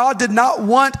again, God did not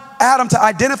want Adam to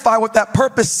identify with that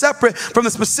purpose separate from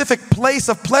the specific place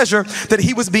of pleasure that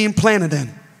he was being planted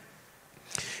in.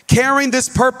 Carrying this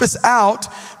purpose out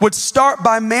would start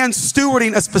by man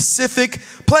stewarding a specific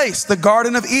place, the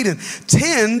Garden of Eden.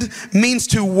 Tend means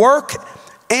to work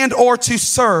and or to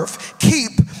serve.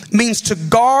 Keep means to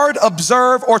guard,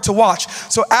 observe, or to watch.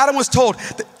 So Adam was told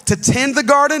to tend the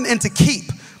garden and to keep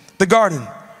the garden.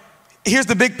 Here's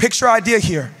the big picture idea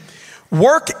here.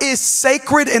 Work is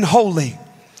sacred and holy.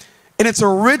 In its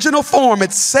original form,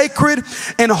 it's sacred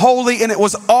and holy, and it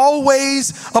was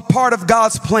always a part of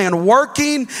God's plan.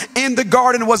 Working in the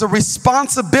garden was a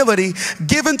responsibility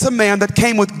given to man that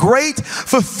came with great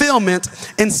fulfillment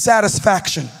and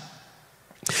satisfaction.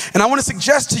 And I want to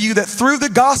suggest to you that through the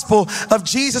gospel of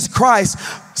Jesus Christ,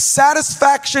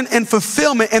 satisfaction and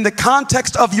fulfillment in the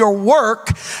context of your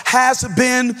work has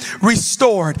been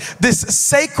restored. This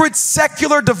sacred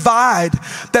secular divide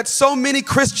that so many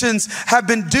Christians have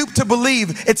been duped to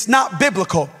believe, it's not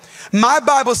biblical. My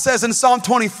Bible says in Psalm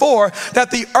 24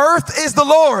 that the earth is the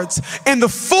Lord's and the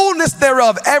fullness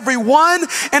thereof, everyone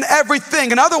and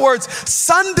everything. In other words,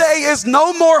 Sunday is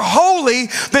no more holy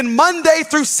than Monday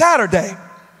through Saturday.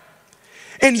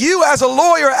 And you as a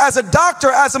lawyer, as a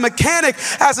doctor, as a mechanic,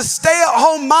 as a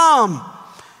stay-at-home mom,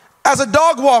 as a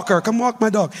dog walker, come walk my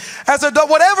dog, as a dog,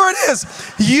 whatever it is,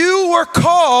 you were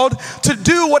called to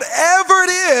do whatever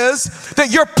it is that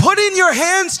you're putting your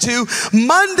hands to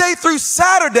Monday through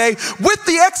Saturday with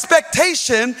the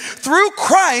expectation through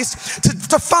Christ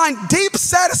to find deep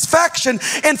satisfaction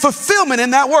and fulfillment in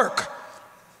that work.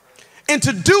 And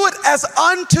to do it as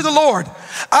unto the Lord.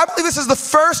 I believe this is the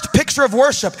first picture of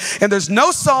worship. And there's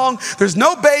no song, there's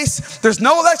no bass, there's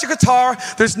no electric guitar,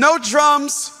 there's no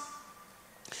drums.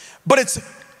 But it's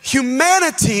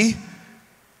humanity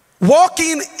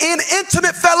walking in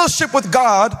intimate fellowship with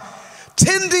God,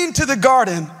 tending to the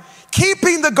garden,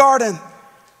 keeping the garden,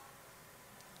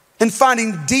 and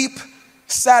finding deep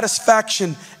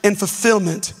satisfaction and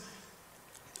fulfillment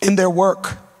in their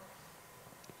work.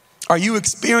 Are you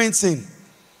experiencing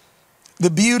the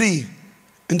beauty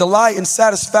and delight and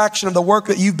satisfaction of the work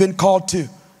that you've been called to?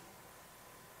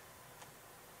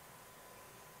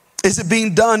 Is it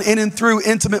being done in and through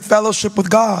intimate fellowship with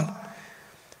God?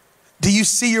 Do you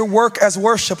see your work as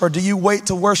worship, or do you wait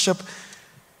to worship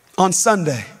on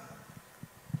Sunday?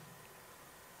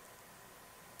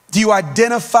 Do you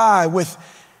identify with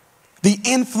the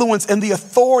influence and the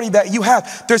authority that you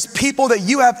have? There's people that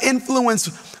you have influence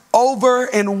over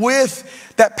and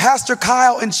with that Pastor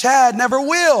Kyle and Chad never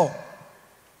will.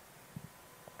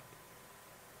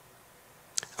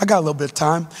 I got a little bit of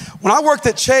time. When I worked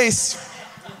at Chase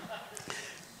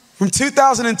from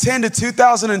 2010 to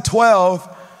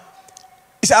 2012,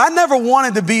 you see, I never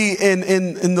wanted to be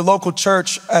in the local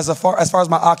church as far as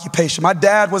my occupation. My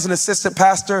dad was an assistant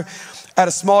pastor at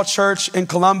a small church in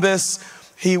Columbus.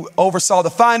 He oversaw the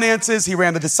finances. He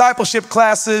ran the discipleship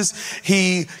classes.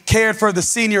 He cared for the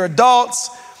senior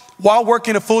adults while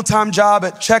working a full-time job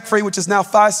at Check Free, which is now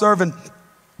Fiserv. And,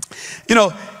 you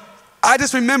know, I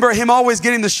just remember him always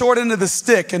getting the short end of the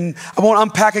stick. And I won't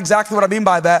unpack exactly what I mean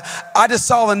by that. I just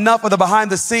saw enough of the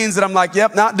behind the scenes that I'm like,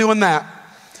 yep, not doing that.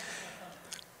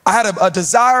 I had a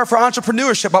desire for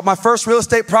entrepreneurship. Bought my first real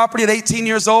estate property at 18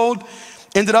 years old.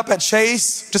 Ended up at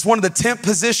Chase, just wanted the temp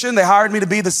position. They hired me to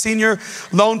be the senior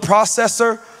loan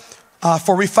processor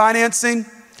for refinancing.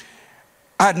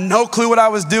 I had no clue what I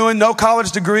was doing, no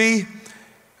college degree,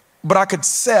 but I could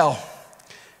sell.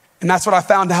 And that's what I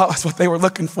found out was what they were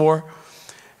looking for.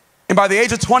 And by the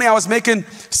age of 20, I was making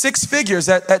six figures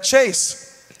at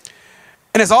Chase.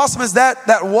 And as awesome as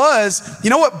that was, you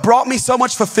know what brought me so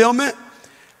much fulfillment?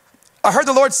 I heard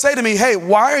the Lord say to me, hey,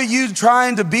 why are you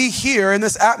trying to be here in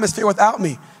this atmosphere without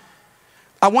me?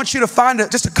 I want you to find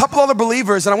just a couple other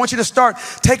believers, and I want you to start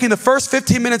taking the first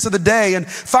 15 minutes of the day and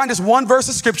find just one verse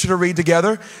of scripture to read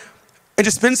together and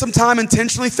just spend some time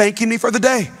intentionally thanking me for the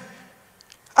day.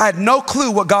 I had no clue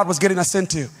what God was getting us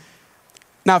into.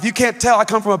 Now, if you can't tell, I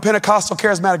come from a Pentecostal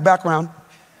charismatic background.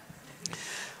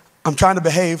 I'm trying to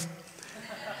behave.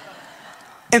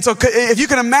 And so if you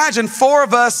can imagine 4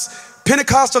 of us,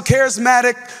 Pentecostal,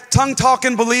 charismatic,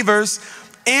 tongue-talking believers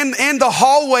in the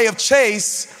hallway of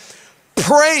Chase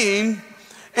praying.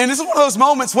 And this is one of those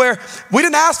moments where we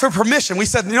didn't ask for permission. We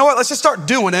said, you know what, let's just start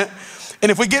doing it.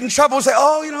 And if we get in trouble, we'll say,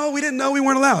 oh, you know, we didn't know we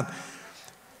weren't allowed.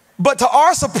 But to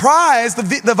our surprise,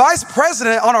 the vice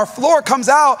president on our floor comes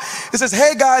out and says,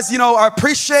 hey guys, you know, I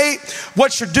appreciate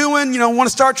what you're doing. You know, want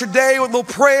to start your day with a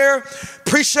little prayer.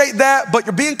 Appreciate that, but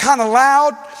you're being kind of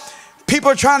loud. People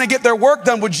are trying to get their work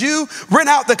done. Would you rent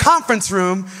out the conference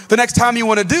room the next time you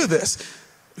want to do this?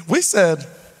 We said,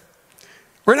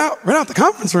 rent out the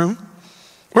conference room?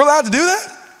 We're allowed to do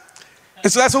that?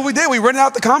 And so that's what we did. We rented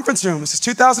out the conference room. This is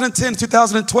 2010,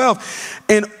 2012.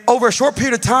 And over a short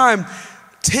period of time,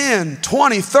 10,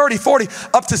 20, 30, 40,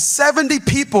 up to 70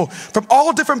 people from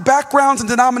all different backgrounds and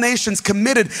denominations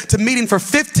committed to meeting for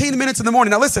 15 minutes in the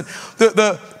morning. Now listen,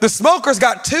 the smokers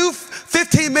got 2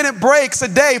 15-minute breaks a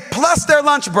day plus their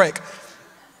lunch break.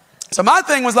 So my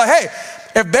thing was like, hey,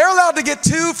 if they're allowed to get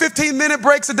 2 15-minute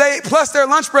breaks a day plus their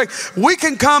lunch break, we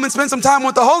can come and spend some time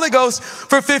with the Holy Ghost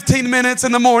for 15 minutes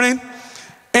in the morning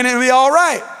and it'll be all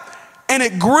right. And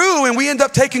it grew, and we ended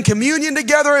up taking communion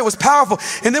together. It was powerful.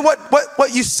 And then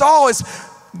what you saw is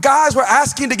guys were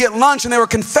asking to get lunch, and they were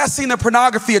confessing their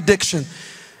pornography addiction.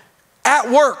 At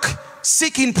work,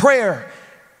 seeking prayer.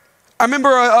 I remember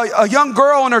a young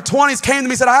girl in her 20s came to me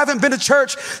and said, I haven't been to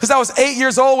church since I was 8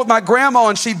 years old with my grandma,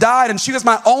 and she died, and she was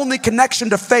my only connection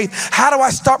to faith. How do I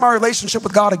start my relationship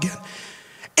with God again?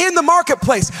 In the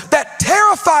marketplace, that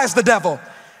terrifies the devil.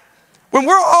 When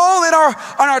we're all in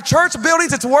our church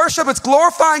buildings, it's worship, it's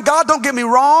glorifying God. Don't get me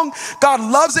wrong. God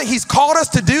loves it. He's called us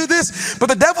to do this, but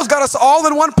the devil's got us all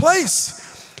in one place.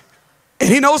 And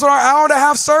he knows when our hour and a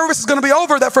half service is going to be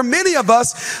over, that for many of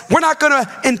us, we're not going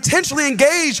to intentionally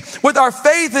engage with our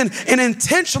faith and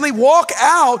intentionally walk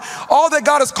out all that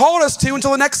God has called us to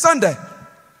until the next Sunday.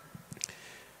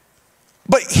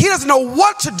 But he doesn't know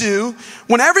what to do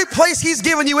when every place he's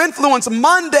given you influence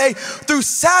Monday through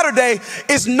Saturday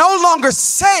is no longer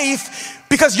safe,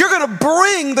 because you're going to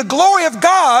bring the glory of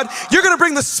God, you're going to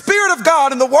bring the Spirit of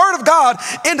God and the Word of God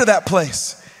into that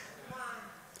place.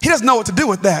 He doesn't know what to do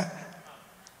with that.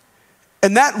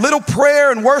 And that little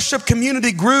prayer and worship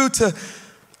community grew to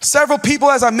several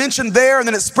people, as I mentioned there, and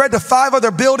then it spread to 5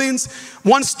 other buildings.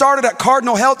 One started at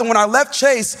Cardinal Health, and when I left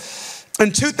Chase,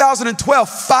 in 2012,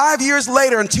 5 years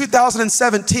later, in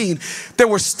 2017, there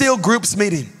were still groups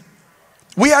meeting.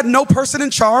 We had no person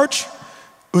in charge.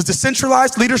 It was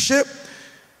decentralized leadership.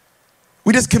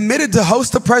 We just committed to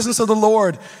host the presence of the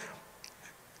Lord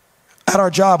at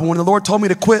our job. And when the Lord told me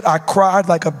to quit, I cried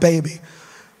like a baby.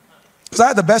 Because I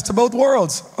had the best of both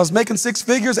worlds. I was making 6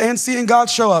 figures and seeing God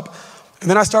show up. And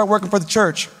then I started working for the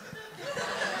church.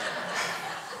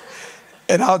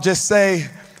 And I'll just say,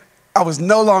 I was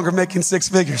no longer making 6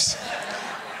 figures.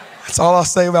 That's all I'll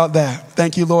say about that.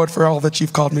 Thank you, Lord, for all that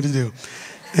you've called me to do.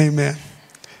 Amen.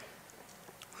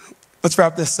 Let's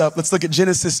wrap this up. Let's look at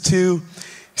Genesis 2,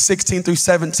 16 through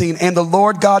 17. And the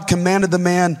Lord God commanded the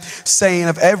man, saying,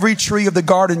 of every tree of the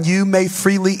garden you may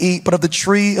freely eat, but of the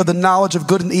tree of the knowledge of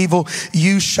good and evil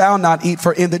you shall not eat,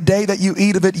 for in the day that you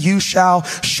eat of it you shall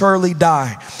surely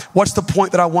die. What's the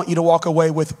point that I want you to walk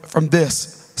away with from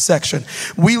this section?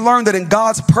 We learned that in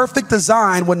God's perfect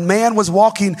design, when man was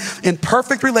walking in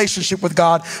perfect relationship with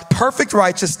God, perfect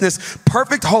righteousness,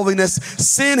 perfect holiness,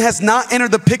 sin has not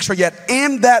entered the picture yet.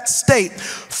 In that state,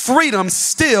 freedom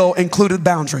still included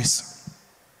boundaries.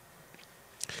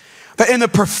 That in the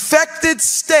perfected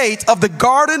state of the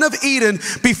Garden of Eden,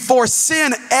 before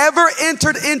sin ever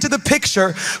entered into the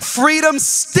picture, freedom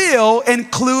still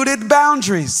included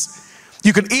boundaries.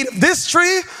 You can eat of this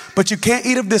tree, but you can't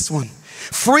eat of this one.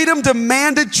 Freedom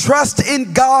demanded trust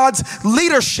in God's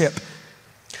leadership.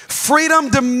 Freedom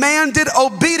demanded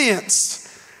obedience.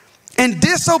 And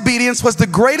disobedience was the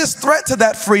greatest threat to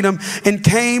that freedom and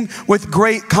came with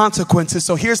great consequences.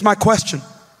 So here's my question.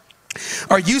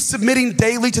 Are you submitting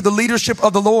daily to the leadership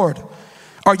of the Lord?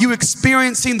 Are you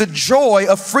experiencing the joy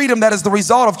of freedom that is the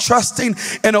result of trusting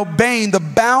and obeying the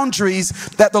boundaries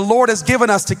that the Lord has given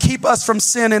us to keep us from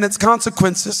sin and its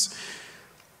consequences?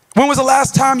 When was the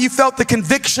last time you felt the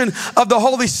conviction of the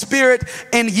Holy Spirit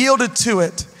and yielded to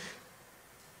it?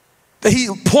 That he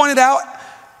pointed out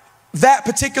that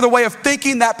particular way of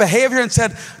thinking, that behavior, and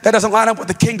said, that doesn't line up with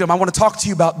the kingdom. I want to talk to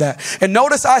you about that. And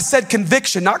notice I said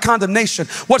conviction, not condemnation.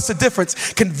 What's the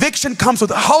difference? Conviction comes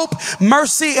with hope,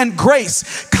 mercy, and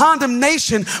grace.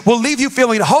 Condemnation will leave you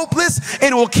feeling hopeless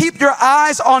and it will keep your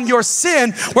eyes on your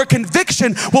sin, where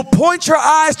conviction will point your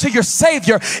eyes to your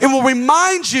Savior. It will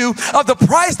remind you of the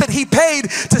price that he paid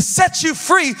to set you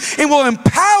free. It will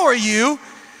empower you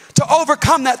to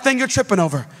overcome that thing you're tripping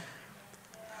over.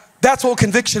 That's what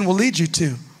conviction will lead you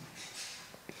to.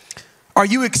 Are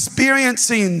you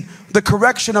experiencing the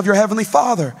correction of your Heavenly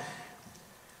Father?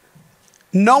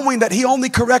 Knowing that He only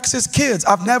corrects His kids.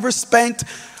 I've never spanked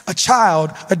a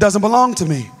child that doesn't belong to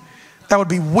me. That would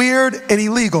be weird and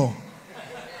illegal.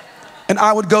 And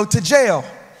I would go to jail.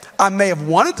 I may have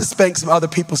wanted to spank some other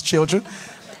people's children,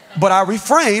 but I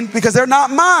refrained because they're not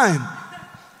mine.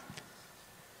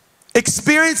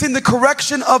 Experiencing the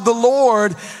correction of the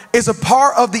Lord is a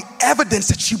part of the evidence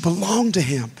that you belong to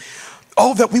Him.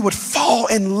 Oh, that we would fall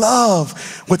in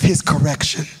love with His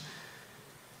correction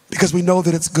because we know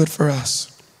that it's good for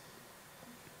us.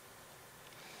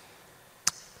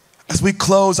 As we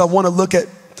close, I want to look at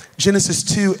Genesis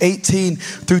 2:18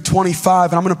 through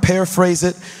 25, and I'm going to paraphrase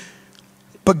it.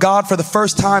 But God, for the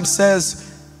first time, says,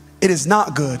 it is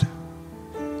not good.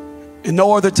 In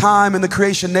no other time in the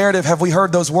creation narrative have we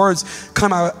heard those words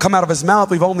come out of His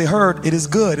mouth. We've only heard, it is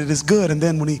good, it is good. And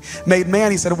then when He made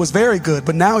man, He said it was very good.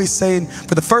 But now He's saying,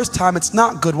 for the first time, it's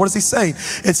not good. What is He saying?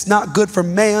 It's not good for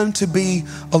man to be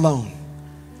alone.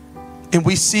 And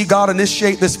we see God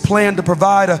initiate this plan to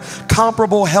provide a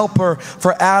comparable helper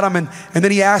for Adam. And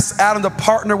then He asks Adam to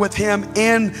partner with Him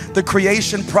in the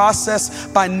creation process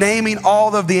by naming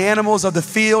all of the animals of the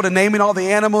field and naming all the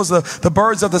animals, the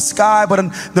birds of the sky. But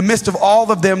in the midst of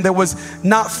all of them, there was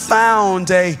not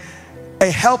found a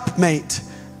helpmate,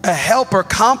 a helper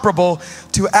comparable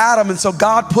to Adam. And so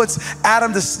God puts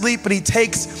Adam to sleep, and He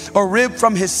takes a rib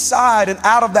from his side, and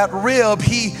out of that rib,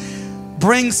 He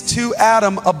brings to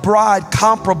Adam a bride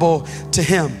comparable to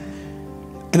him.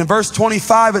 And in verse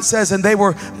 25 it says, and they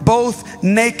were both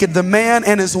naked, the man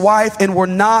and his wife, and were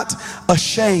not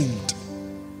ashamed.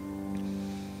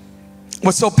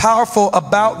 What's so powerful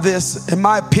about this, in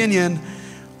my opinion,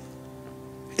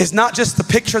 is not just the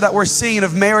picture that we're seeing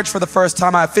of marriage for the first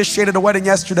time. I officiated a wedding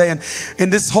yesterday, and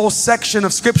this whole section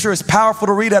of scripture is powerful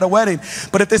to read at a wedding.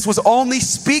 But if this was only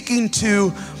speaking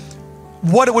to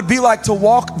what it would be like to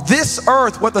walk this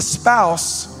earth with a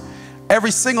spouse, every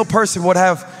single person would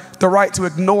have the right to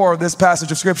ignore this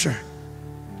passage of scripture.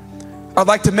 I'd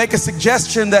like to make a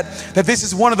suggestion that this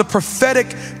is one of the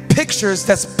prophetic pictures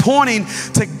that's pointing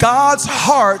to God's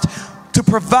heart to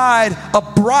provide a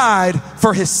bride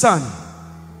for His Son.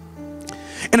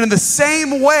 And in the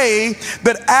same way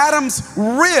that Adam's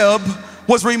rib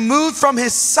was removed from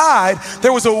his side,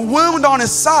 there was a wound on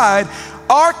his side.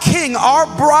 Our King, our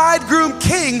bridegroom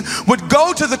King, would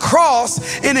go to the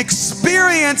cross and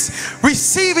experience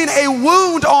receiving a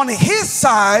wound on His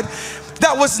side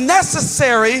that was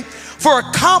necessary for a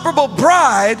comparable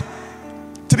bride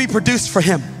to be produced for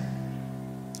Him.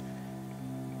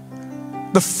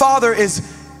 The Father is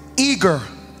eager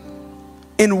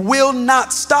and will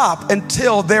not stop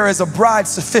until there is a bride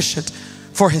sufficient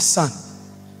for His Son.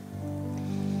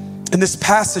 And this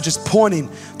passage is pointing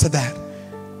to that.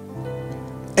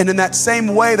 And in that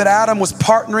same way that Adam was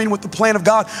partnering with the plan of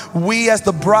God, we as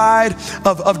the bride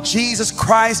of Jesus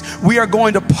Christ, we are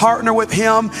going to partner with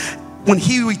Him. When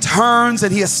He returns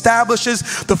and He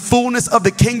establishes the fullness of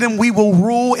the kingdom, we will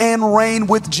rule and reign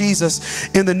with Jesus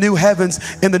in the new heavens,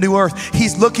 in the new earth.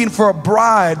 He's looking for a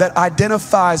bride that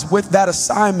identifies with that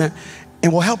assignment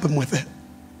and will help Him with it.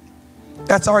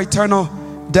 That's our eternal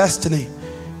destiny.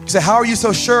 You say, how are you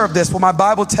so sure of this? Well, my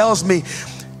Bible tells me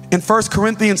in 1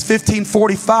 Corinthians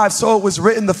 15:45, so it was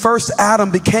written, the first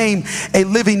Adam became a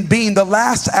living being. The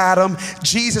last Adam,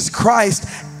 Jesus Christ,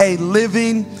 a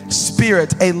living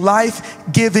spirit, a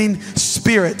life-giving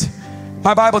spirit.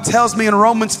 My Bible tells me in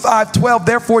Romans 5:12,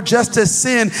 therefore just as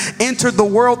sin entered the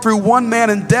world through one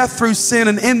man and death through sin,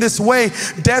 and in this way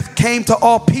death came to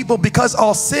all people because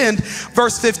all sinned.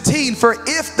 Verse 15, for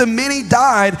if the many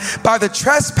died by the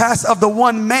trespass of the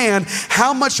one man,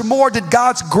 how much more did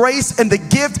God's grace and the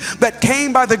gift that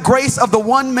came by the grace of the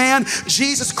one man,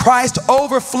 Jesus Christ,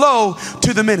 overflow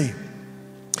to the many?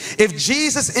 If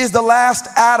Jesus is the last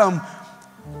Adam,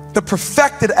 the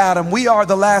perfected Adam, we are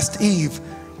the last Eve.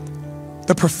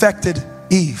 The perfected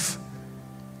Eve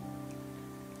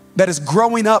that is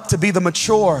growing up to be the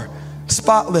mature,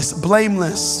 spotless,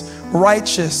 blameless,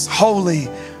 righteous, holy,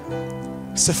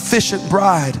 sufficient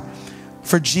bride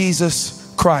for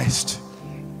Jesus Christ.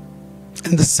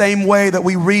 In the same way that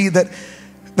we read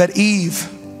that Eve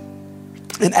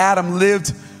and Adam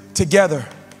lived together,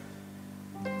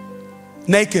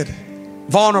 naked,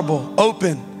 vulnerable,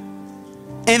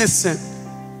 open, innocent,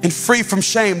 and free from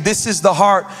shame. This is the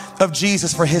heart of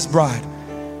Jesus for His bride.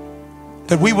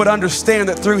 That we would understand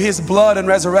that through His blood and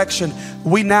resurrection,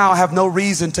 we now have no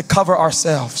reason to cover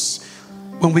ourselves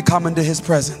when we come into His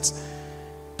presence.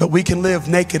 But we can live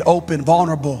naked, open,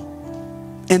 vulnerable,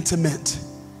 intimate.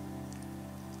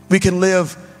 We can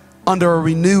live under a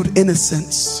renewed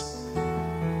innocence.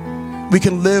 We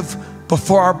can live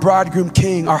before our bridegroom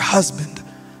king, our husband,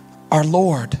 our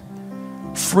Lord,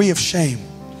 free of shame.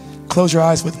 Close your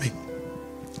eyes with me.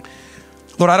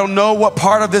 Lord, I don't know what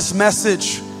part of this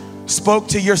message spoke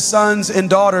to your sons and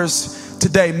daughters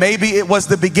today. Maybe it was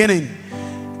the beginning,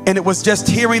 and it was just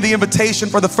hearing the invitation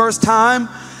for the first time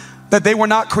that they were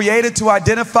not created to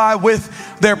identify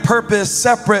with their purpose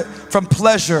separate from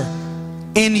pleasure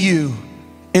in you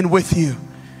and with you.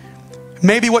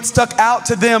 Maybe what stuck out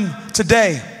to them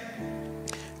today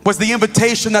was the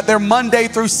invitation that their Monday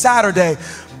through Saturday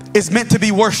is meant to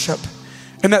be worship,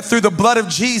 and that through the blood of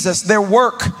Jesus, their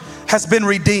work has been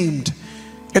redeemed,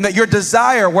 and that your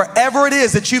desire, wherever it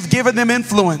is that you've given them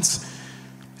influence,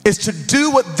 is to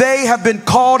do what they have been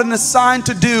called and assigned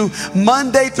to do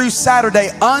Monday through Saturday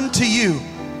unto you,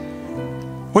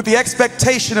 with the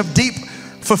expectation of deep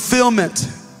fulfillment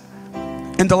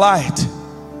and delight.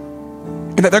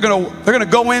 And that they're gonna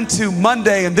go into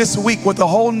Monday and this week with a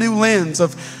whole new lens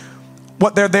of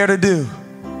what they're there to do.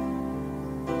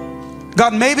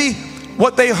 God, maybe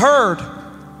what they heard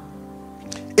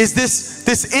is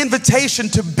this invitation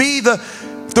to be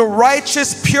the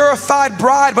righteous, purified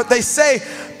bride, but they say,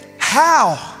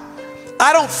 how?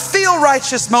 I don't feel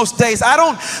righteous most days. I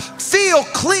don't feel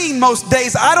clean most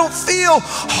days. I don't feel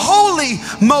holy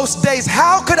most days.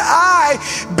 How could I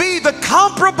be the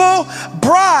comparable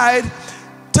bride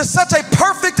to such a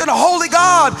perfect and holy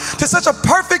God, to such a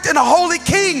perfect and holy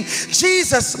King,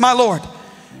 Jesus, my Lord?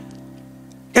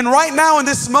 And right now in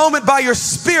this moment, by your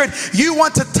Spirit, you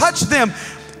want to touch them,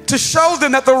 to show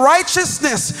them that the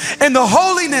righteousness and the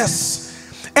holiness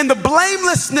and the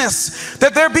blamelessness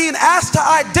that they're being asked to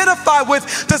identify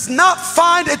with does not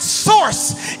find its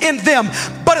source in them,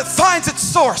 but it finds its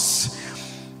source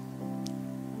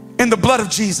in the blood of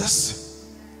Jesus.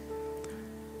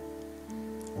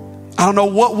 I don't know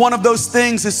what one of those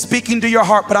things is speaking to your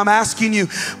heart, but I'm asking you,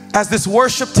 as this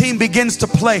worship team begins to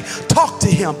play, talk to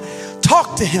him.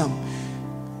 Talk to him.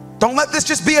 Don't let this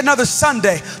just be another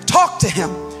Sunday. Talk to him.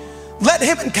 Let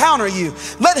him encounter you.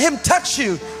 Let him touch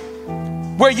you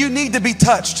where you need to be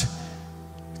touched.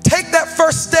 Take that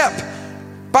first step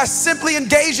by simply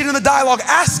engaging in the dialogue.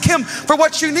 Ask him for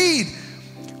what you need.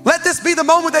 Let this be the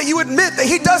moment that you admit that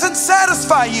he doesn't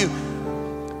satisfy you,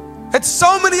 that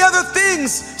so many other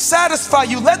things satisfy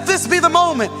you. Let this be the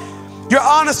moment you're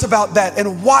honest about that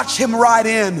and watch him ride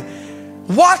in.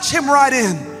 Watch him ride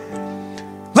in.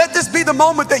 Let this be the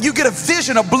moment that you get a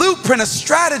vision, a blueprint, a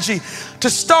strategy to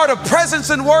start a presence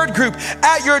and word group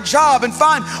at your job, and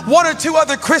find one or two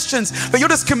other Christians that you'll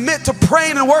just commit to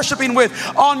praying and worshiping with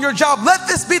on your job. Let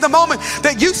this be the moment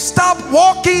that you stop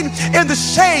walking in the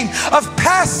shame of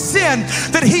past sin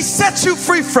that he set you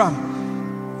free from,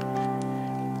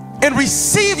 and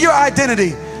receive your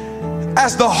identity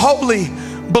as the holy,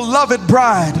 beloved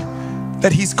bride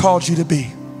that he's called you to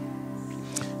be.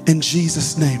 In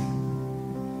Jesus' name.